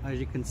 as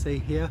you can see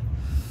here.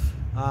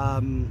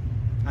 And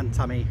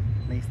Tammy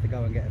needs to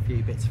go and get a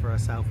few bits for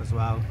herself as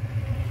well.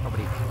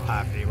 Probably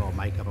perfume or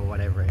makeup or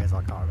whatever it is,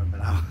 I can't remember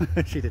now.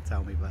 She did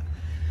tell me, but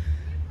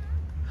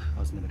I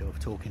was in the middle of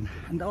talking.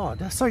 And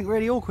there's something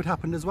really awkward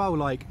happened as well.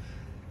 Like,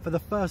 for the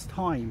first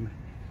time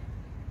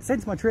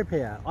since my trip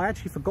here, I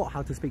actually forgot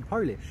how to speak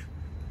Polish,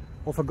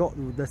 or forgot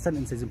the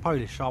sentences in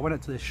Polish. So I went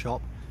up to this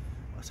shop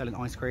selling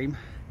ice cream,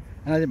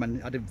 and I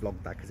didn't vlog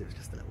that because it was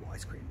just a little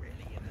ice cream,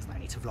 really. There's no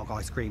need to vlog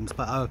ice creams,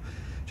 but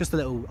just a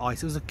little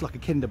ice. It was like a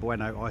Kinder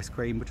Bueno ice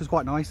cream, which was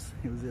quite nice.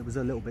 It was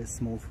a little bit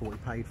small for what we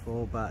paid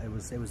for, but it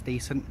was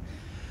decent.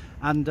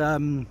 And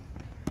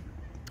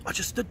I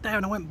just stood there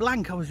and I went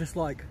blank. I was just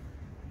like,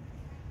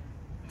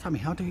 Tammy,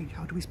 how do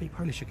we speak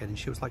Polish again? And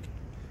she was like,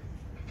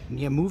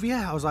 nie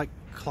mówię. I was like,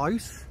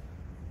 close.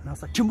 And I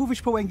was like, czy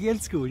mówisz po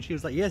angielsku? And she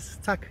was like, yes,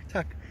 tak.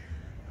 I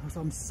was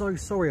like, I'm so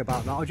sorry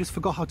about that. I just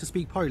forgot how to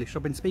speak Polish.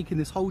 I've been speaking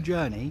this whole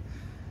journey,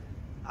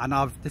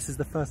 and this is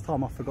the first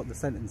time I forgot the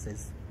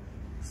sentences.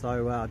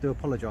 So I do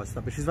apologise for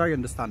that, but she's very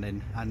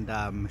understanding,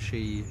 and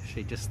she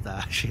just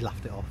she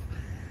laughed it off.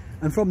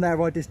 And from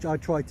there, I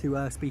tried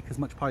to speak as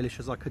much Polish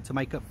as I could to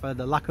make up for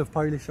the lack of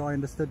Polish I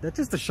understood there,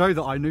 just to show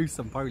that I knew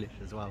some Polish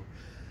as well.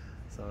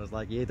 So I was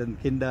like, jeden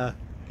Kinder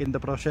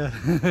proszę.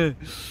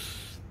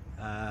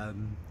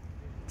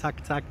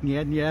 Tak,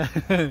 nie.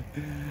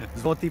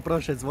 Złoty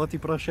proszę.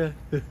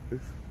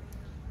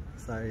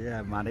 So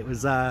yeah, man, it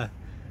was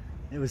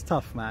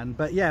tough, man.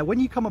 But yeah,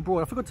 when you come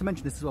abroad, I forgot to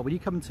mention this as well, when you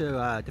come to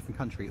a different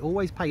country,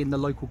 always pay in the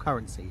local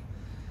currency.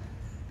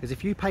 Because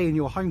if you pay in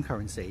your home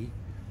currency,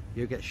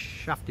 you'll get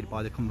shafted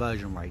by the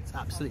conversion rates,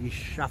 absolutely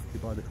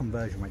shafted by the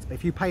conversion rates. But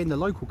if you pay in the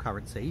local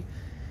currency,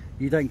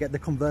 you don't get the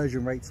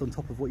conversion rates on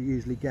top of what you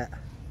usually get,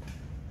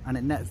 and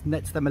it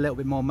nets them a little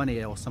bit more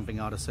money or something,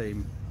 I'd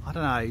assume. I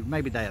don't know,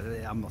 maybe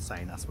I'm not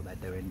saying that's what they're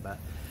doing, but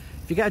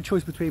if you get a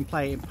choice between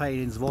paying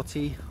in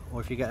zloty, or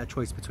if you get a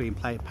choice between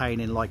paying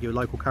in like your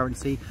local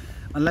currency,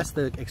 unless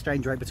the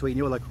exchange rate between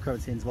your local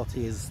currency and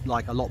zloty is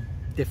like a lot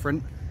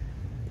different,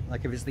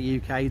 like if it's the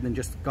UK, then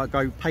just go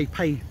pay.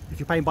 If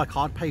you're paying by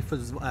card, pay in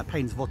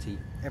zloty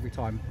every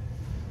time.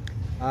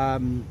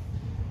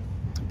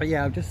 But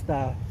yeah, I'm just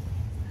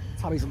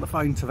Tammy's on the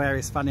phone to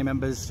various family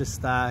members,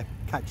 just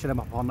catching them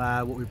up on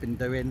what we've been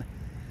doing,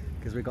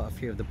 because we've got a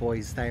few of the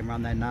boys staying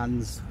around their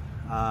nans.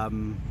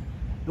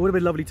 It would have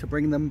been lovely to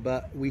bring them,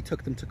 but we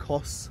took them to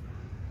Kos,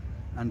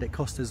 and it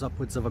cost us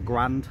upwards of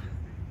 £1,000,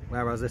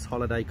 whereas this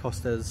holiday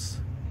cost us,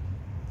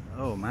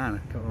 oh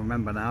man, I can't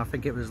remember now, I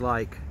think it was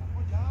like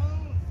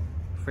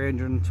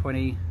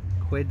 320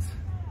 quid,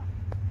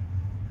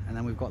 and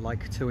then we've got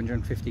like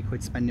 250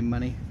 quid spending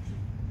money.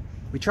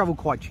 We travel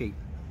quite cheap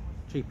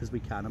as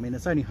we can. I mean,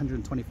 it's only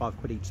 125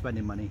 quid each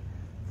spending money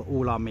for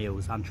all our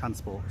meals and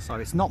transport, so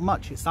it's not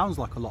much. It sounds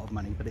like a lot of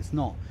money, but it's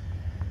not.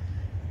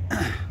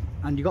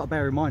 And you got to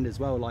bear in mind as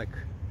well, like,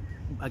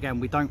 again,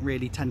 we don't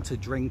really tend to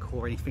drink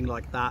or anything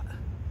like that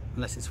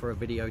unless it's for a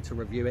video to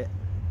review it.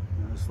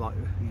 You know, it's like,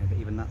 you know, but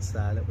even that's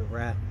a little bit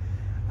rare.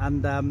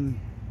 And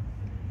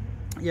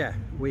yeah,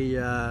 we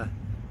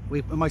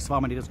most of our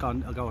money does go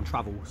on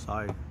travel, so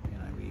you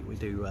know, we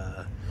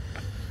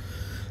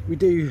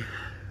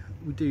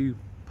do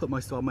put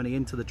most of our money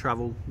into the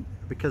travel,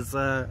 because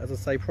as I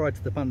say, prior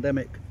to the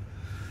pandemic,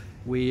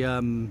 we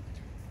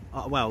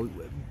well,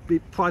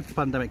 prior to the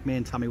pandemic, me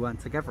and Tammy weren't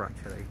together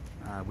actually.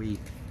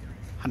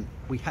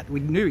 We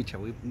knew each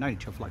other. We've known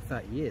each other for like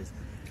 30 years.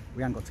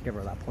 We hadn't got together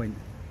at that point.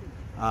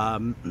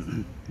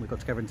 We got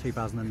together in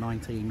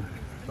 2019,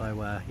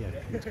 so yeah,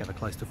 we've been together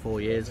close to 4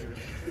 years,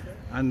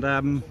 and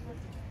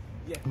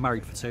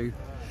married for 2.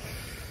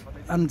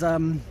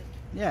 And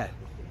yeah,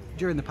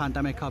 during the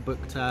pandemic, I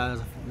booked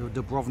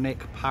Dubrovnik,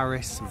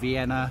 Paris,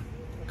 Vienna,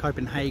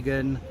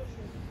 Copenhagen.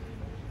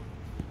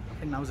 I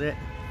think that was it.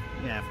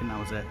 Yeah, I think that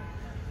was it.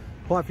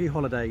 Quite a few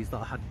holidays that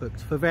I had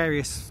booked for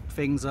various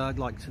things. I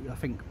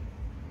think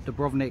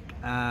Dubrovnik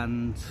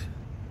and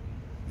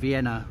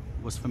Vienna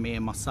was for me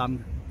and my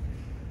son.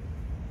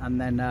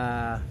 And then,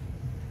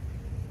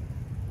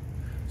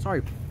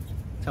 sorry,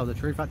 tell the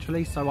truth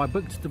actually. So I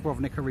booked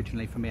Dubrovnik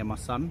originally for me and my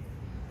son.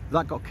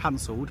 That got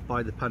cancelled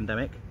by the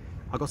pandemic.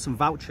 I got some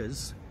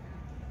vouchers,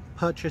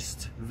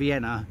 purchased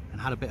Vienna, and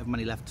had a bit of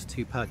money left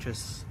to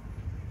purchase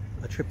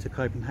a trip to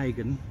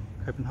Copenhagen.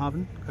 And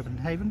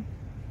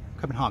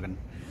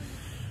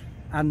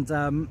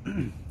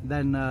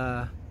then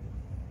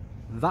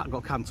that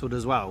got cancelled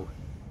as well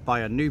by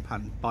a new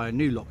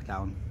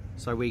lockdown.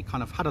 So we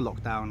kind of had a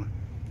lockdown,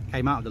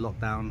 came out of the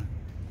lockdown.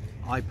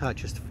 I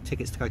purchased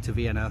tickets to go to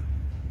Vienna.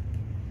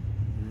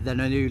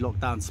 Then a new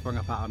lockdown sprung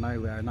up out of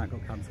nowhere, and that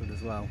got cancelled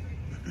as well.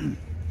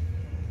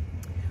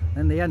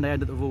 In the end, I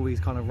ended up with all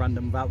these kind of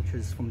random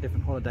vouchers from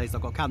different holidays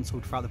that got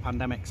cancelled throughout the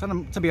pandemic. So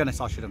to be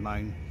honest, I should have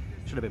known.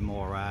 Should have been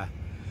more.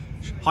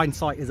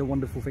 Hindsight is a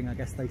wonderful thing, I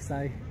guess they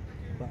say.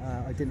 But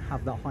I didn't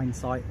have that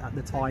hindsight at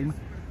the time,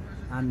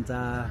 and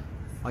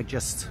I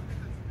just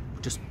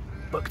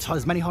booked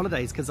as many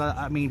holidays, because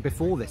I mean,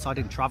 before this I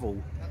didn't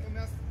travel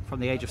from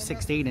the age of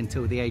 16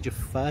 until the age of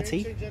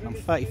 30. I'm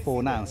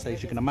 34 now, so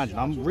as you can imagine,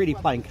 I'm really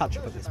playing catch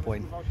up at this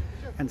point.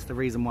 Hence the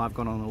reason why I've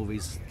gone on all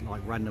these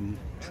like random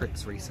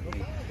trips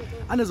recently,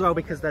 and as well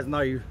because there's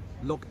no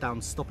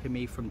lockdown stopping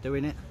me from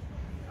doing it.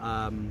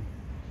 I'm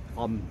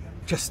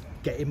just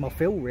getting my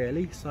fill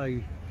really. So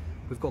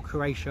we've got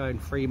Croatia in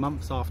 3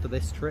 months after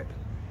this trip,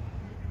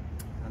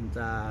 and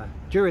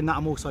during that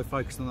I'm also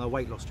focused on a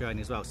weight loss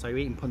journey as well, so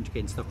eating punchki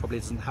and stuff probably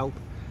doesn't help,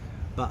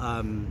 but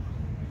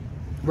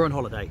we're on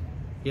holiday,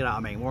 you know what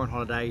I mean, we're on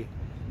holiday,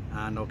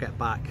 and I'll get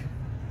back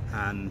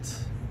and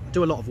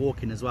do a lot of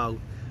walking as well.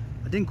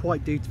 I didn't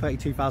quite do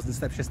 32,000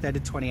 steps yesterday, I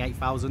did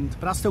 28,000,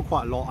 but that's still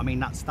quite a lot. I mean,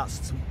 that's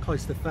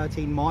close to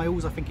 13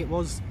 miles I think it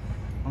was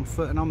on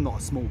foot, and I'm not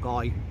a small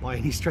guy by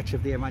any stretch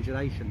of the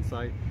imagination,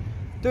 so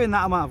doing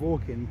that amount of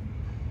walking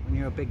when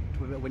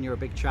you're a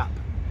big chap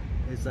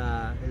is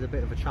a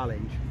bit of a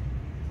challenge.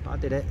 But I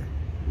did it.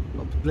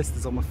 Got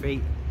blisters on my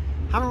feet.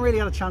 Haven't really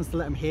had a chance to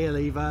let them heal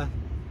either.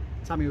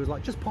 Tammy was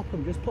like, just pop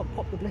them, just pop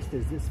the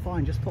blisters, it's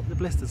fine, just pop the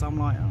blisters. I'm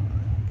like, oh,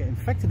 I'll get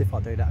infected if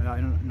I do that,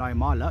 knowing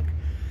my luck.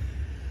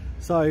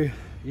 So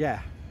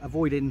yeah,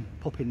 avoiding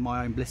popping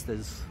my own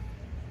blisters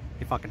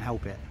if I can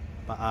help it.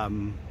 But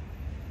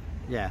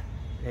yeah,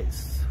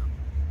 it's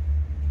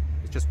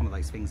just one of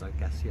those things, I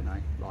guess, you know,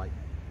 like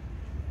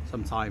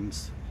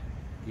sometimes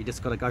you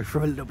just got to go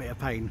through a little bit of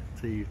pain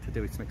to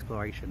do some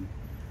exploration.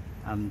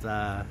 And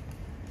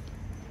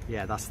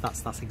yeah,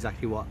 that's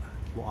exactly what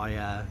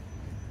I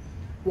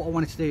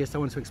wanted to do. Yes, I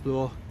wanted to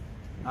explore.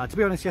 To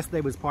be honest,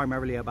 yesterday was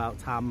primarily about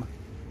Tam,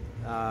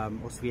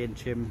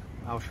 Oswiecim,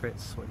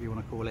 Auschwitz, whatever you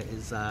want to call it,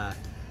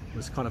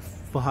 was kind of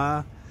for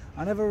her.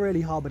 I never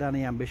really harboured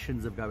any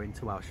ambitions of going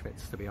to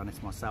Auschwitz, to be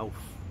honest myself,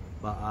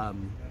 but I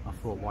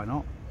thought, why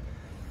not?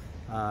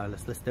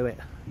 Let's do it,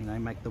 you know,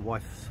 make the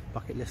wife's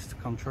bucket list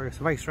come true. It's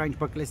a very strange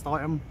bucket list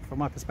item from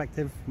my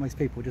perspective. Most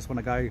people just want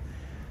to go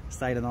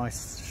stay at a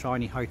nice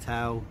shiny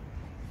hotel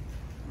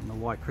on the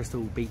white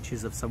crystal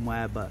beaches of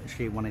somewhere, but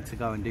she wanted to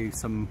go and do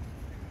some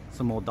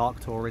more dark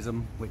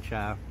tourism, which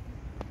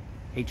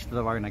each to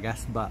their own, I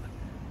guess. But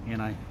you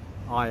know,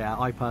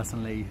 I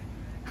personally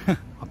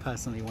I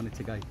personally wanted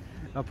to go.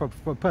 I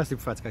personally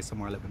prefer to go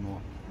somewhere a little bit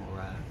more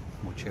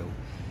chill.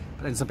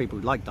 But then some people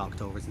like dark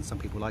tourism, some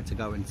people like to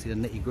go and see the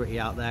nitty gritty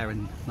out there,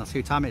 and that's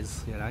who Tam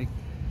is, you know.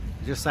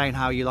 Just saying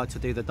how you like to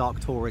do the dark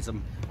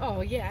tourism.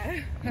 Oh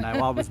yeah. You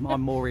know,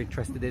 I'm more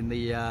interested in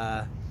the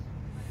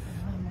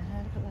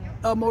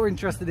I'm more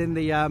interested in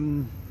the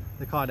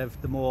kind of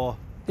the more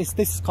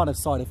this kind of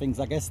side of things,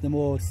 I guess. The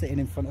more sitting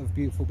in front of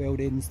beautiful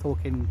buildings,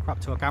 talking crap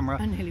to a camera.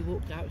 I nearly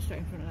walked out straight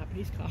in front of that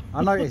police car.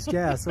 I noticed,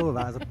 yeah, I saw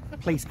that. There's a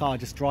police car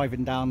just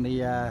driving down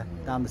the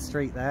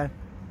street there.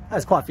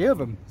 There's quite a few of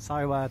them, so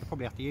they're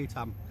probably after you,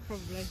 Tam.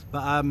 Probably.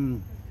 But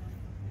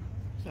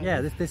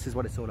yeah, this is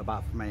what it's all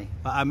about for me.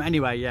 But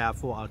anyway, yeah, I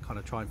thought I'd kind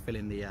of try and fill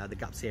in the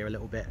gaps here a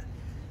little bit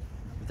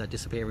with the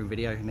disappearing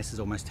video, and this is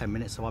almost 10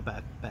 minutes, so I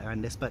better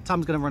end this. But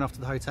Tam's going to run off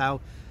to the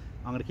hotel.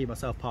 I'm going to keep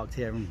myself parked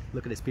here and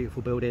look at this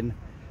beautiful building.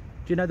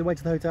 Do you know the way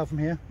to the hotel from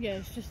here? Yeah,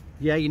 it's just...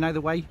 Yeah, you know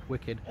the way?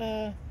 Wicked.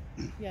 Yeah,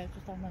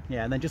 just on there.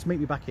 Yeah, and then just meet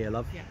me back here,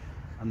 love. Yeah.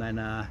 And then,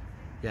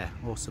 yeah,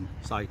 awesome.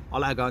 So I'll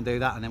let her go and do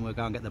that, and then we'll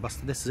go and get the bus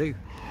to this zoo.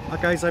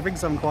 Okay, so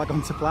things haven't quite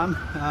gone to plan.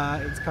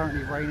 It's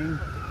currently raining in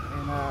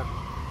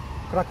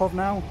Kraków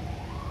now.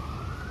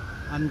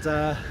 And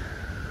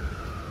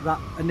that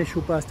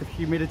initial burst of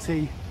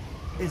humidity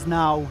is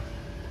now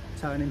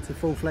turning into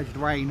full-fledged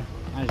rain,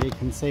 as you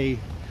can see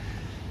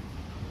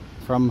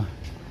from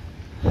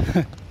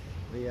the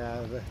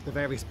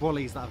various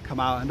brollies that have come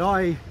out.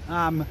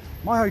 And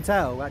my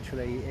hotel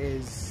actually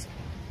is,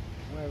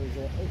 where is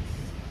it?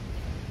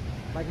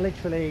 It's like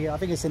literally, I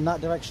think it's in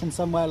that direction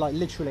somewhere, like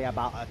literally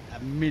about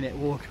a minute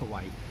walk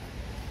away.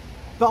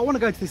 But I want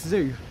to go to this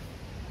zoo.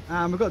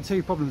 We've got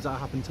two problems that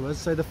happened to us.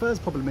 So the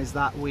first problem is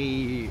that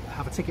we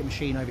have a ticket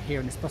machine over here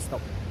in this bus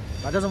stop.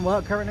 That doesn't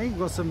work currently. We've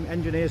got some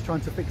engineers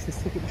trying to fix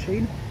this ticket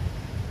machine.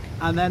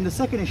 And then the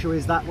second issue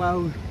is that,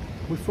 well,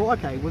 we thought,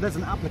 okay, well, there's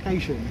an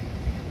application,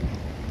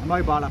 a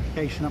mobile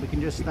application that we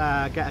can just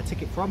get a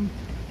ticket from.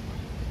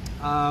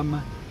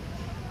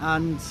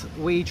 And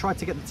we tried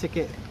to get the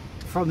ticket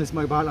from this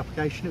mobile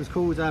application. It was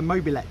called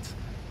Mobilet.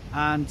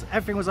 And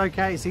everything was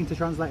okay, it seemed to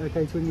translate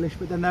okay to English,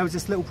 but then there was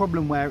this little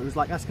problem where it was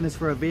like asking us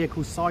for a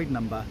vehicle side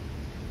number,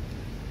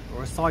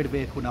 or a side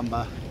vehicle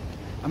number.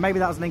 And maybe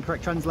that was an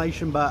incorrect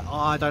translation, but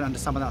I don't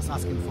understand what that's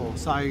asking for.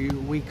 So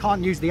we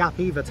can't use the app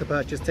either to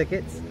purchase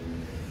tickets.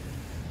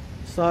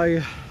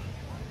 So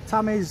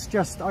Tam is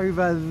just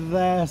over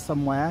there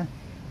somewhere,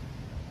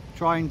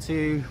 trying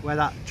to, where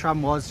that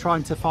tram was,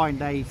 trying to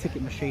find a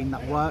ticket machine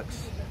that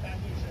works.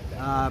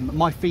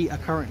 My feet are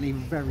currently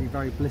very,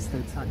 very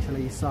blistered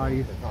actually,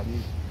 so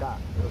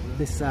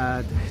this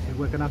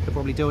we're gonna have to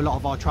probably do a lot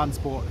of our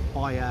transport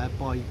by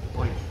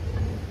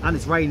and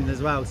it's raining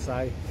as well,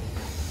 so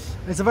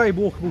it's a very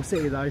walkable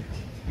city though.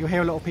 You'll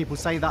hear a lot of people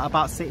say that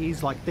about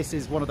cities, like this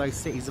is one of those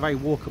cities, very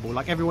walkable,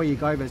 like everywhere you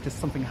go there's just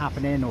something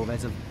happening, or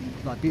there's a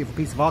like beautiful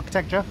piece of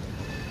architecture,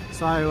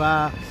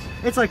 so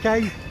it's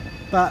okay.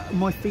 But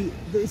my feet,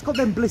 it's got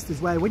them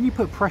blisters where when you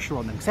put pressure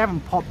on them, because they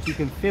haven't popped, you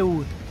can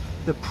feel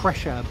the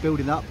pressure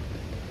building up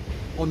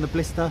on the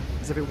blister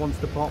as if it wants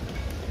to pop,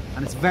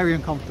 and it's very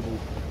uncomfortable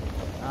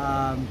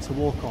to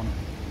walk on.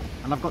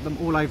 And I've got them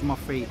all over my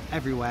feet,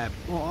 everywhere,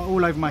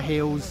 all over my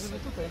heels,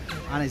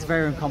 and it's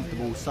very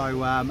uncomfortable.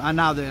 So and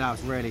now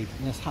it's really,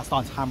 it's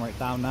starting to hammer it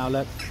down now.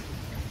 Look,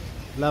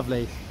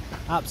 lovely,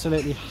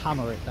 absolutely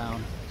hammer it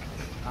down.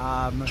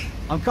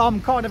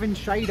 I'm kind of in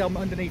shade. I'm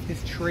underneath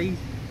this tree.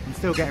 I'm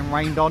still getting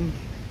rained on,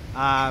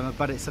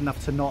 but it's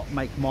enough to not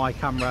make my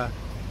camera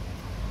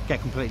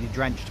get completely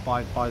drenched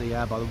by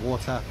the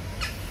water.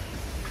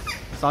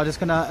 So I'm just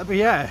gonna, but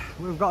yeah,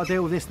 we've got to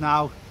deal with this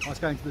now. I was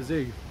going to the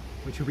zoo,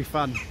 which will be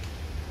fun.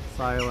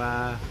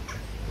 So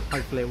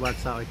hopefully it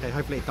works out okay.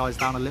 Hopefully it dies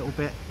down a little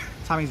bit.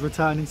 Tammy's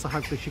returning, so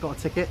hopefully she got a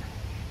ticket.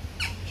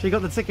 She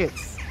got the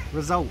tickets.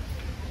 Result.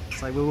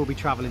 So we will be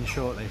travelling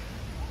shortly.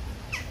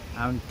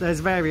 And there's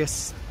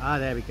various.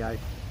 There we go.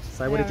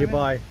 So what did you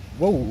buy?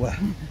 Whoa!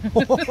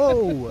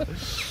 Whoa!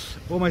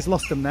 Almost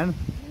lost them then.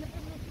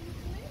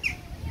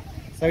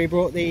 So we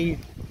brought the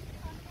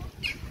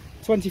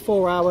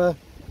 24-hour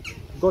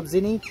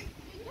Godzini,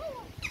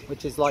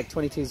 which is like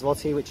 22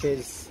 zloty, which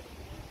is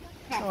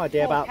no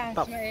idea,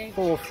 about 4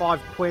 or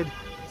 5 quid,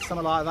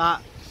 something like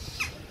that.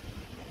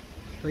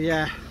 But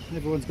yeah,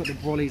 everyone's got the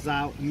brollies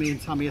out, and me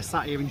and Tammy are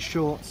sat here in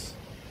shorts,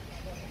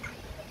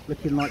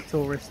 looking like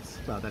tourists.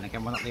 Well, then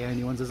again, we're not the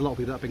only ones. There's a lot of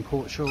people that have been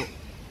caught short.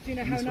 Do you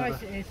know how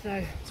nice it is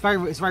though?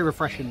 It's very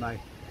refreshing though.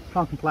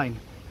 Can't complain.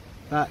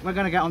 But we're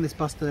going to get on this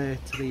bus to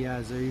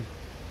the zoo,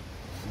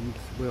 and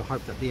we'll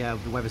hope that the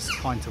weather's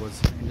kind to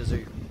us in the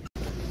zoo.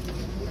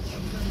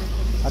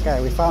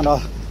 Okay, we found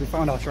our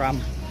tram.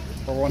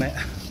 We're on it.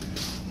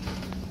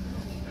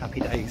 Happy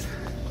days.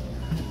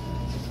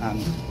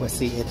 And we're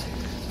seated.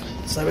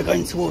 So we're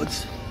going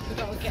towards. We've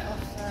got to get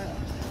off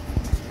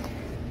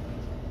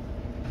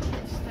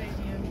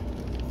stadium.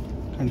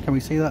 And can we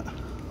see that? I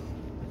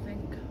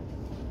think.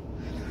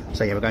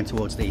 So yeah, we're going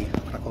towards the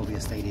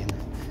Kraków Stadium.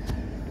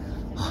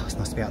 Oh, it's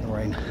nice to be out in the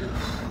rain.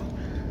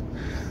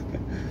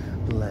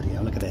 Bloody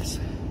hell, look at this.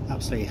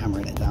 Absolutely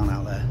hammering it down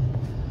out there.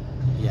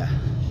 Yeah.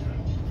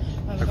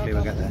 Well, hopefully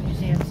we'll get there. The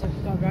museum, so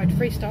we've got to ride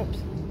 3 stops.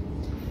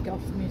 Get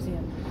off the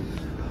museum.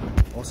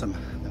 Awesome,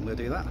 then we'll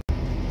do that.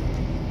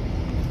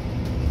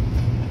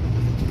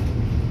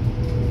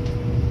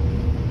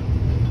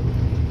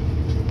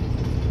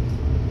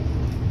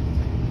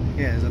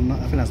 Yeah, I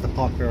think that's the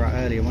park we were at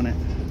earlier, wasn't it?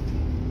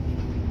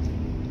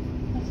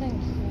 I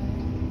think so.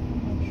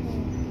 I'm not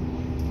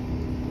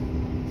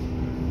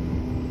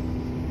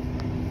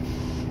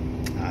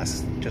sure.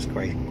 That's just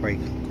great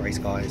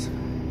skies.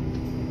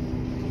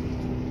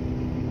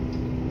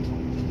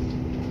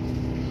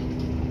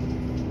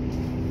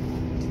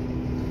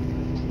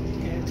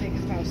 Yeah, it'll take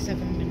us about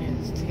 7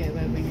 minutes to get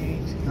where we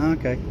need.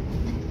 Okay.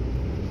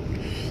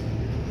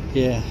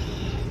 Yeah.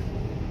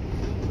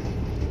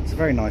 It's a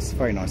very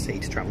nice city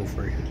to travel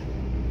through.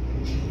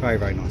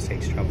 Very nice city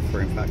to travel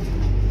through, in fact.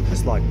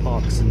 It's like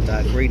parks and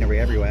greenery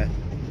everywhere.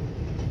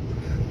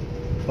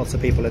 Lots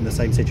of people in the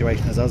same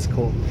situation as us,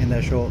 caught in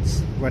their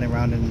shorts, running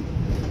around in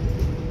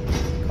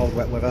cold,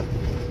 wet weather.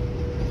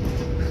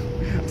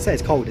 I'd say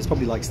it's cold, it's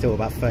probably like still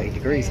about 30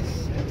 degrees.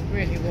 It's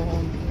really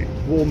warm.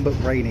 Warm but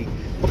rainy.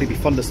 Probably be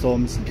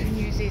thunderstorms. You can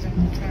use these on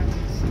the trams.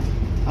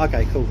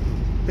 Okay, cool.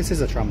 This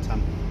is a tram.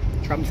 Tram?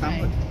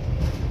 Okay.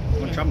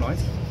 Want tram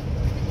lines?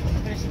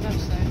 I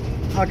suppose so.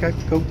 Okay,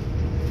 cool.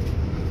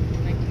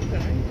 Thank you.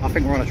 I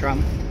think we're on a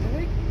tram.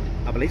 Really?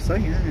 I believe so,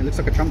 yeah. It looks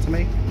like a tram to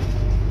me.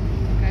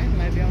 Okay,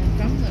 maybe on the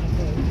tram then I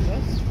thought it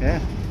was. Yeah.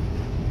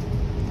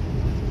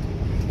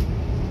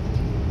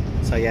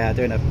 So yeah,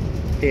 doing a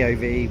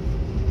POV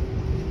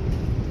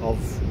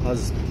of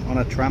us on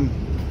a tram,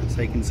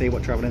 so you can see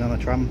what travelling on a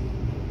tram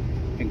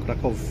in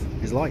Kraków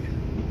is like.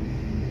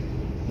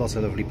 Lots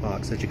of lovely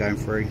parks that you're going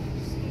through.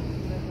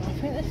 I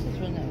think this is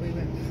one that we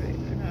went through,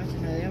 but no, I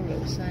don't know, they all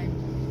look the same.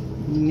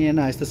 Yeah,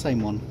 no, it's the same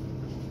one.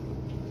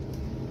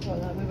 What,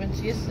 like we went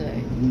to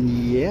yesterday?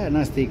 Yeah, no,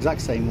 it's the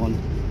exact same one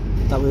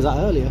that we was at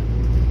earlier.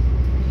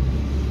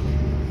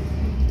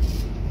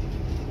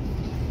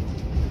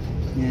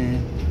 Yeah.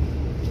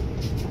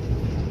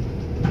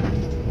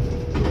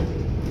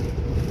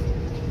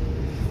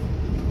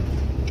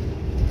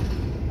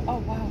 Oh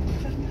wow, I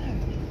don't know.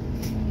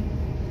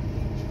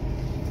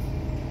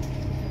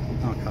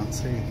 Oh, I can't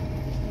see.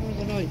 Where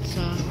the lights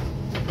are.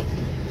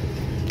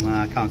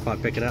 I can't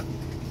quite pick it up.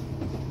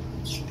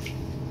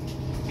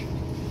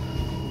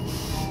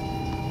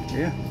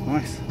 Yeah,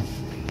 nice.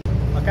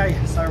 Okay,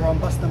 so we're on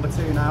bus number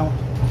 2 now,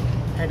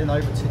 heading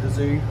over to the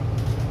zoo.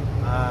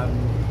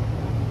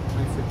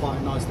 Hopefully quite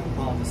a nice little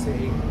part of the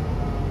city.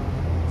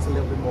 It's a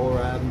little bit more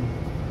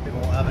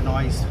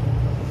urbanised.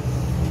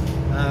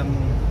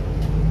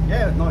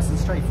 Yeah, nice and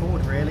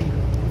straightforward really.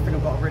 I think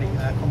I've got a really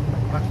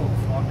compliment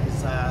Kraków on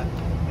is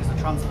the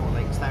transport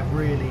links. They're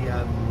really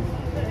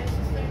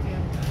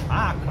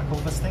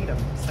Kraków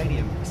Stadium.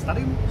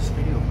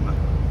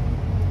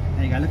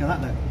 There you go, look at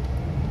that look.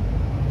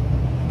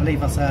 I believe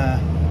that's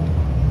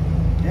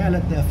yeah,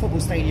 look, the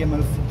football stadium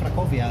of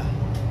Cracovia,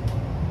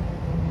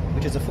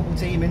 which is a football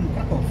team in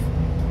Kraków.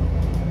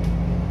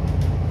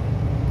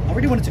 I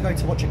really wanted to go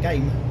to watch a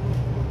game.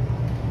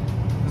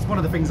 Because one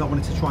of the things I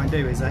wanted to try and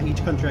do is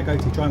each country I go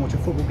to try and watch a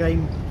football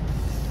game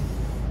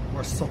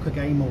or a soccer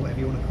game or whatever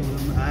you want to call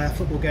them.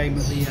 Football game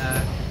at the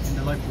in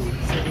the local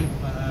city,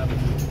 but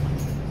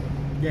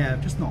yeah,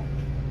 just not.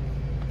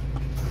 I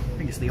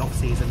think it's the off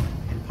season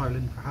in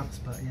Poland perhaps,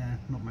 but yeah,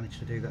 not managed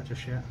to do that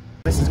just yet.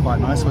 This is quite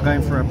nice. We're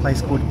going for a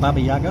place called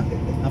Baba Yaga.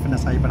 I think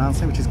that's how you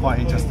pronounce it, which is quite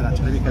interesting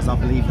actually, because I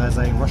believe there's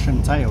a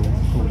Russian tale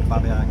called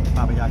Baba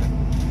Yaga.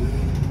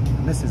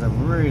 And this is a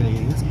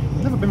really,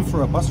 I've never been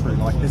through a bus route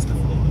like this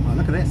before. Oh,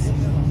 look at this.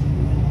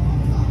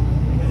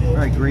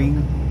 Very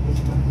green,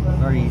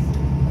 very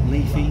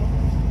leafy.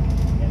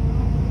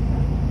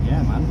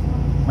 Yeah, man.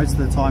 Most of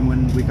the time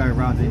when we go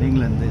around in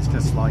England, it's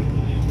just like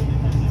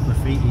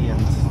graffiti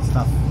and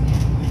stuff.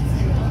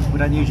 We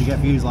don't usually get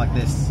views like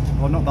this.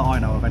 Well, not that I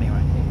know of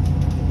anyway.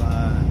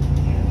 But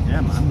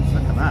yeah, man,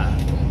 look at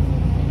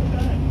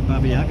that.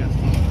 Baba Yaga.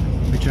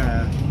 Which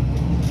I'm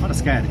kind of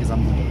scared because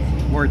I'm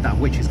worried that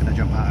witch is going to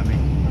jump out at me.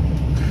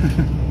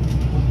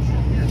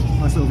 Yeah,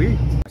 nice little view.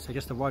 So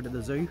just arrived at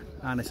the zoo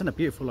and it's in a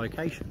beautiful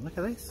location. Look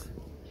at this.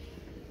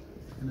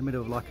 In the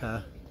middle of like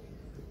a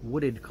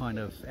wooded kind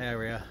of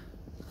area.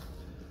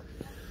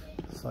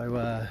 So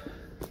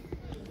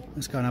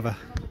let's go and have a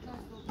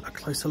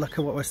closer look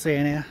at what we're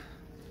seeing here.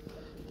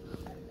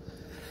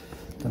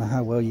 Don't know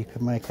how well you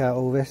can make out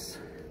all this.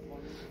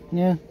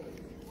 Yeah,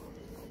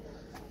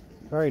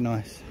 very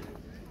nice.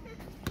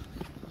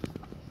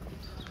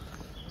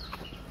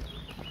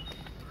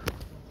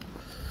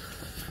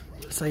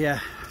 So yeah,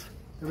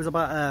 it was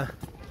about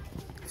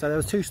So there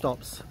was 2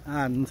 stops,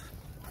 and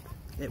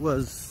it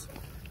was,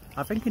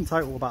 I think in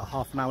total about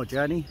half an hour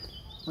journey.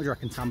 What do you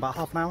reckon, Sam? About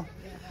half an hour?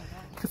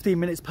 15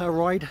 minutes per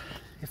ride,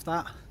 if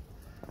that.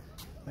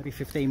 Maybe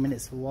 15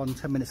 minutes for one,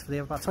 10 minutes for the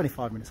other. About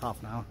 25 minutes, half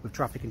an hour, with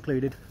traffic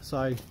included.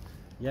 So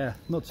yeah,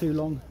 not too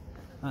long,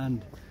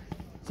 and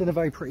it's in a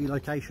very pretty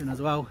location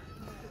as well.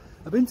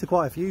 I've been to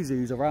quite a few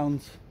zoos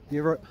around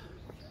Europe,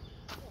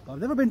 but I've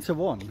never been to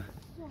one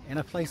in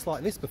a place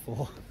like this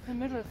before. In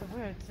the middle of the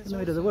woods. In the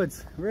middle of the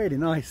woods. Really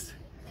nice.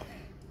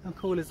 How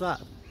cool is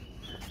that?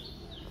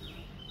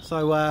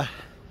 So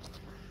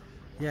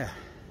yeah,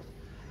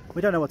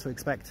 we don't know what to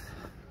expect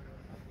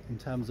in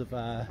terms of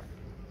the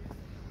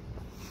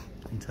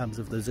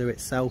zoo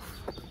itself,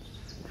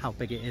 how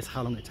big it is,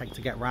 how long it takes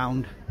to get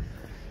round.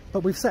 But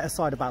we've set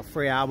aside about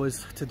 3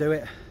 hours to do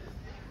it.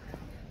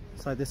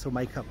 So this will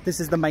make up, this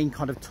is the main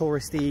kind of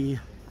touristy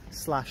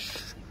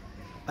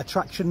 /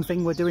 attraction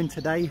thing we're doing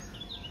today.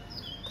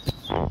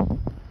 Just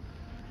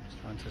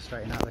trying to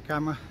straighten out the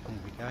camera. There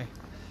we go.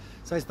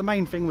 So it's the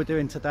main thing we're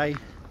doing today.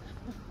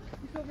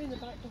 You've got me in the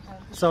back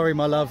behind. Sorry,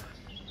 my love.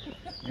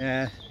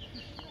 Yeah,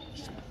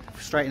 just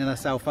straightening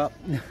herself up.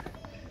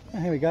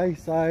 Here we go.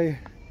 So,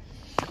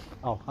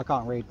 oh, I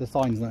can't read. The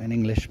sign's not in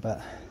English,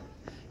 but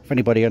if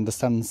anybody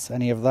understands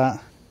any of that.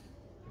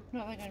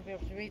 Not they're going to be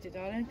able to read it,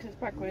 darling, because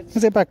it's backwards.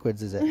 Is it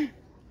backwards, is it? Okay,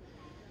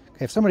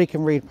 if somebody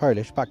can read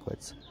Polish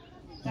backwards,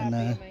 That'd be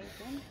amazing.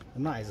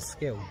 then that is a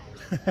skill.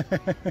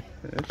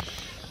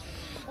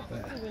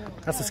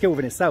 That's a skill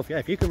within itself, yeah.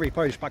 If you can read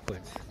Polish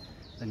backwards,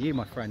 then you,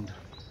 my friend,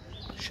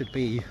 should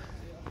be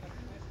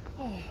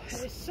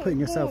putting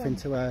yourself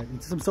into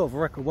some sort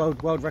of a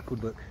world record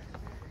book,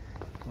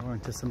 or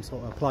into some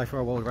sort of apply for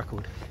a world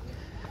record.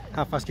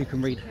 How fast you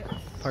can read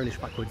Polish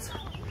backwards.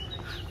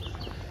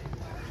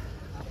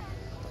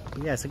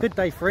 But yeah, it's a good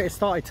day for it. It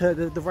started to,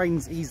 the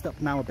rain's eased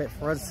up now a bit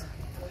for us,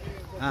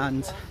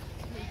 and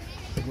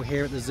we're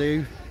here at the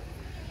zoo,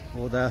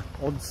 or the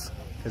odds,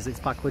 because it's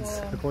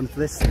backwards according to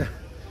this,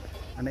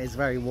 and it is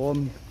very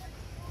warm,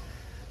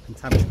 and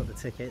Tammy's got the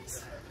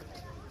tickets.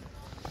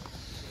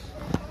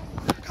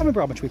 I can't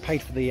remember how much we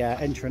paid for the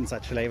entrance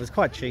actually. It was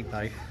quite cheap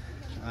though,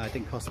 it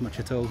didn't cost much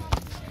at all.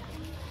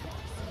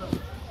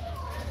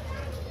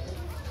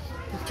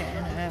 Just getting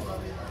it out.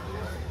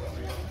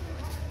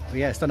 But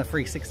yeah, it's done a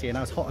 360 and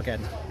now it's hot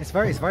again. It's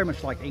very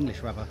much like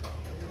English weather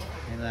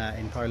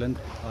in Poland.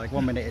 Like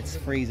 1 minute it's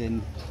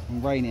freezing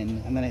and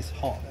raining, and then it's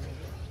hot,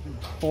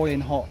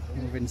 boiling hot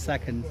within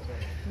seconds.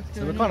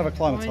 So we're kind of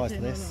acclimatised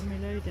to this.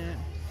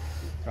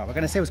 Right, we're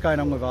going to see what's going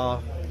on with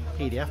our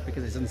PDF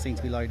because it doesn't seem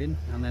to be loading,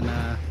 and then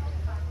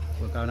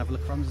we'll go and have a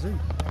look around the zoo.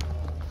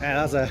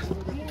 Yeah, that's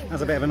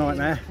a bit of a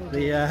nightmare.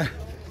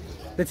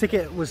 The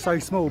ticket was so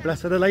small,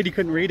 bless her. The lady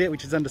couldn't read it,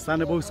 which is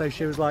understandable, so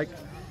she was like,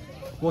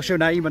 "What's your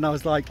name?" And I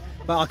was like,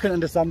 but I couldn't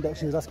understand that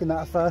she was asking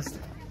that at first,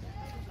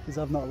 because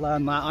I've not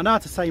learned that. I know how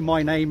to say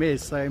my name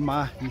is, so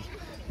my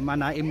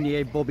name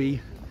is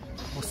Bobby,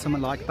 or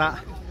something like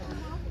that,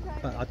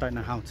 but I don't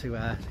know how to,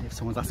 if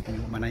someone's asking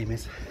me what my name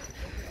is.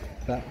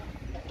 But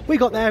we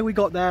got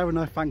there, and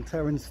I thanked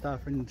her and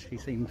stuff, and she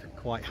seemed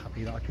quite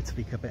happy that I could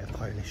speak a bit of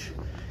Polish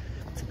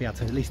to be able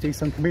to at least do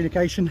some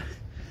communication.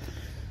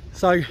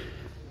 So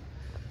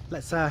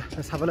let's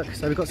have a look.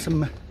 So we've got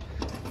some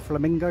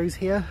flamingos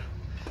here.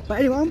 But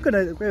anyway,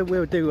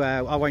 we'll do,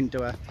 I won't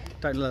do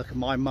don't look at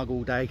my mug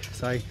all day,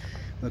 so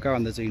we'll go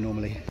around the zoo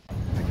normally.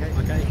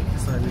 Okay,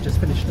 so we just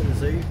finished at the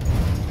zoo,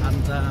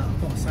 and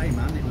I've got to say,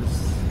 man, it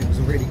was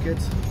a really good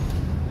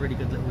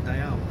little day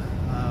out.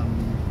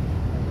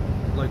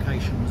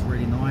 Location was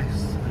really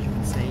nice, as you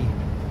can see.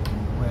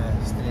 We're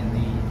still in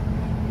the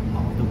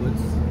heart of the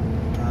woods,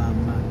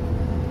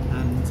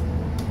 and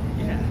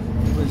yeah,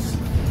 it was,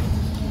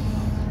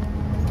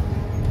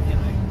 you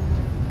know,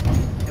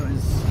 it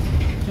was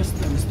just,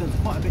 there was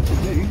quite a bit to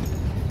do,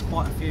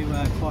 quite a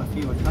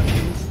few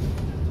attractions,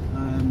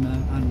 and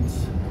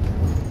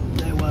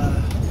there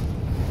were,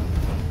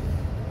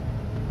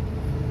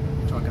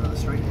 try and get that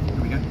straight,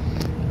 there we go,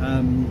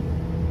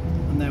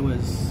 and there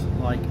was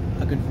like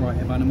a good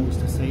variety of animals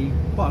to see.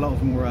 Quite a lot of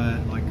them were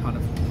like kind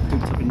of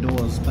cooped up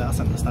indoors, but that's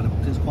understandable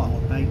because it's quite a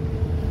hot day.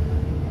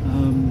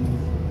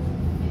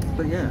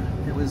 But yeah,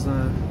 it was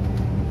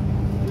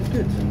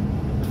good.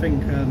 I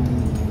think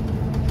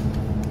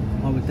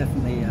I would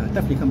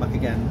definitely come back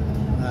again.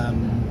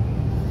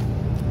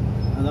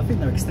 And I think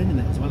they're extending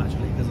it as well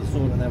actually, because I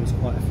saw that there was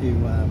quite a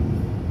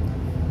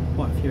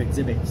few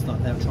exhibits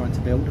that they were trying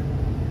to build.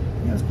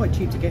 Yeah, it was quite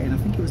cheap to get in. I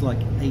think it was like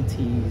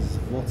 80s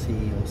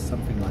Watty or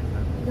something like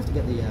that. You have to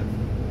get the have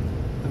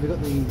we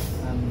got the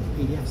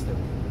PDF still?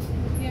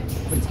 Yeah. I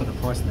think it's got the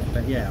price there,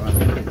 but yeah, I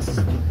think it's,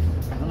 I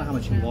don't know how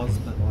much it was,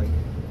 but like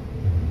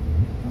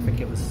I think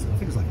it was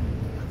like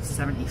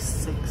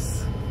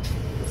 76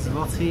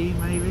 zloty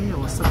maybe,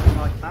 or something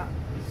like that.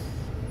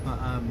 But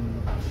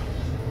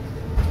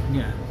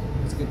yeah,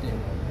 it's a good deal.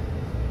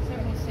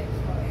 76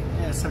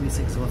 zloty. Yeah,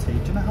 76 zloty. Do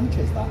you know how much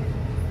is that?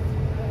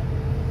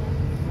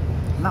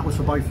 And that was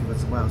for both of us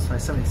as well, so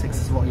 76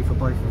 zloty for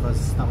both of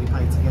us that we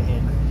paid to get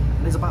in.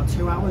 And it's about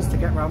 2 hours to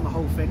get around the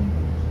whole thing.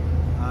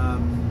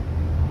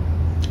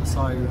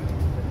 So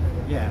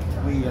yeah,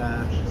 we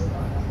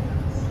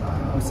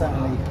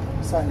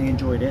certainly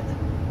enjoyed it.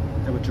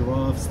 There were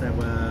giraffes, there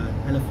were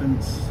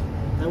elephants,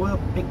 there were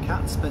big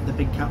cats, but the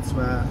big cats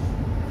were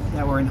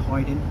in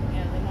hiding.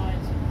 Yeah, the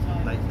lions at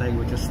the time. They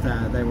were just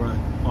they were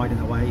hiding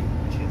away,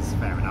 which is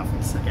fair enough.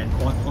 It's again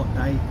quite a hot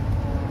day.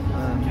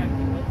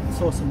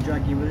 Saw some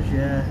jaguars,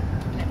 yeah,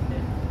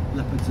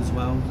 leopards as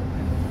well.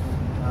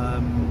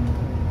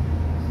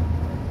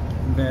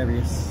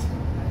 Various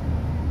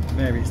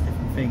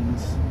different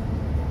things.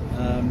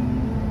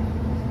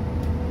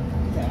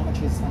 Yeah, how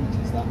much is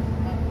that?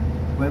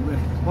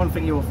 One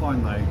thing you will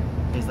find though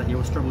is that you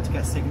will struggle to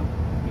get signal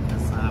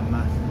because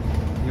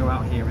you're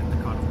out here in the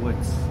kind of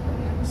woods,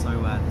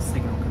 so the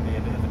signal can be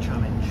a bit of a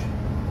challenge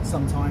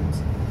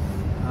sometimes.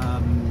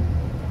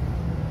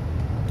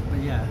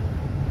 But yeah,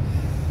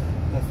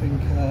 I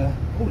think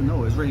all in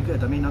all it was really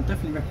good. I mean, I'd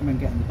definitely recommend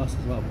getting the bus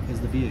as well because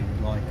the view,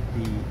 like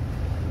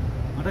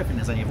I don't think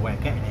there's any other way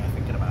of getting here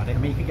thinking about it. I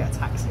mean, you could get a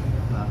taxi,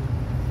 but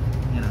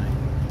you know,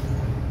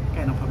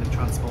 getting on public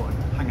transport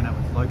and hanging out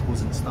with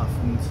locals and stuff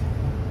and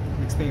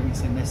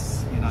experiencing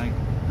this, you know,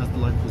 as the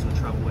locals would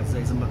travel with,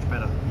 is a much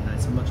better, you know,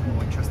 it's a much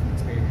more interesting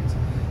experience.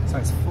 So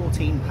it's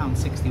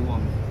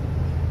 £14.61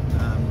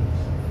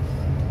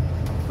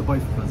 for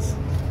both of us. So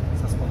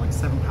that's what, like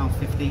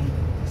 £7.50,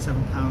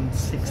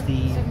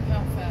 £7.60,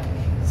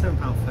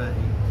 £7.30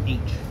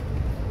 each.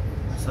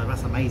 So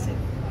that's amazing.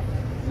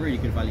 Really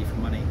good value for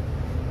money.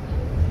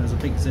 There's a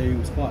big zoo,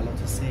 there's quite a lot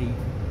to see.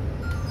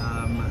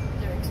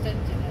 They're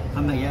extending it.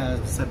 And yeah, as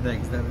I said,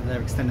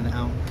 they're extending it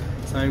out.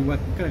 So we're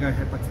going to go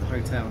head back to the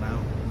hotel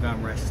now, go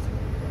and rest,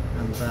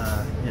 and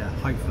yeah,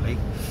 hopefully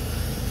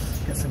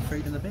get some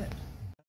food in a bit.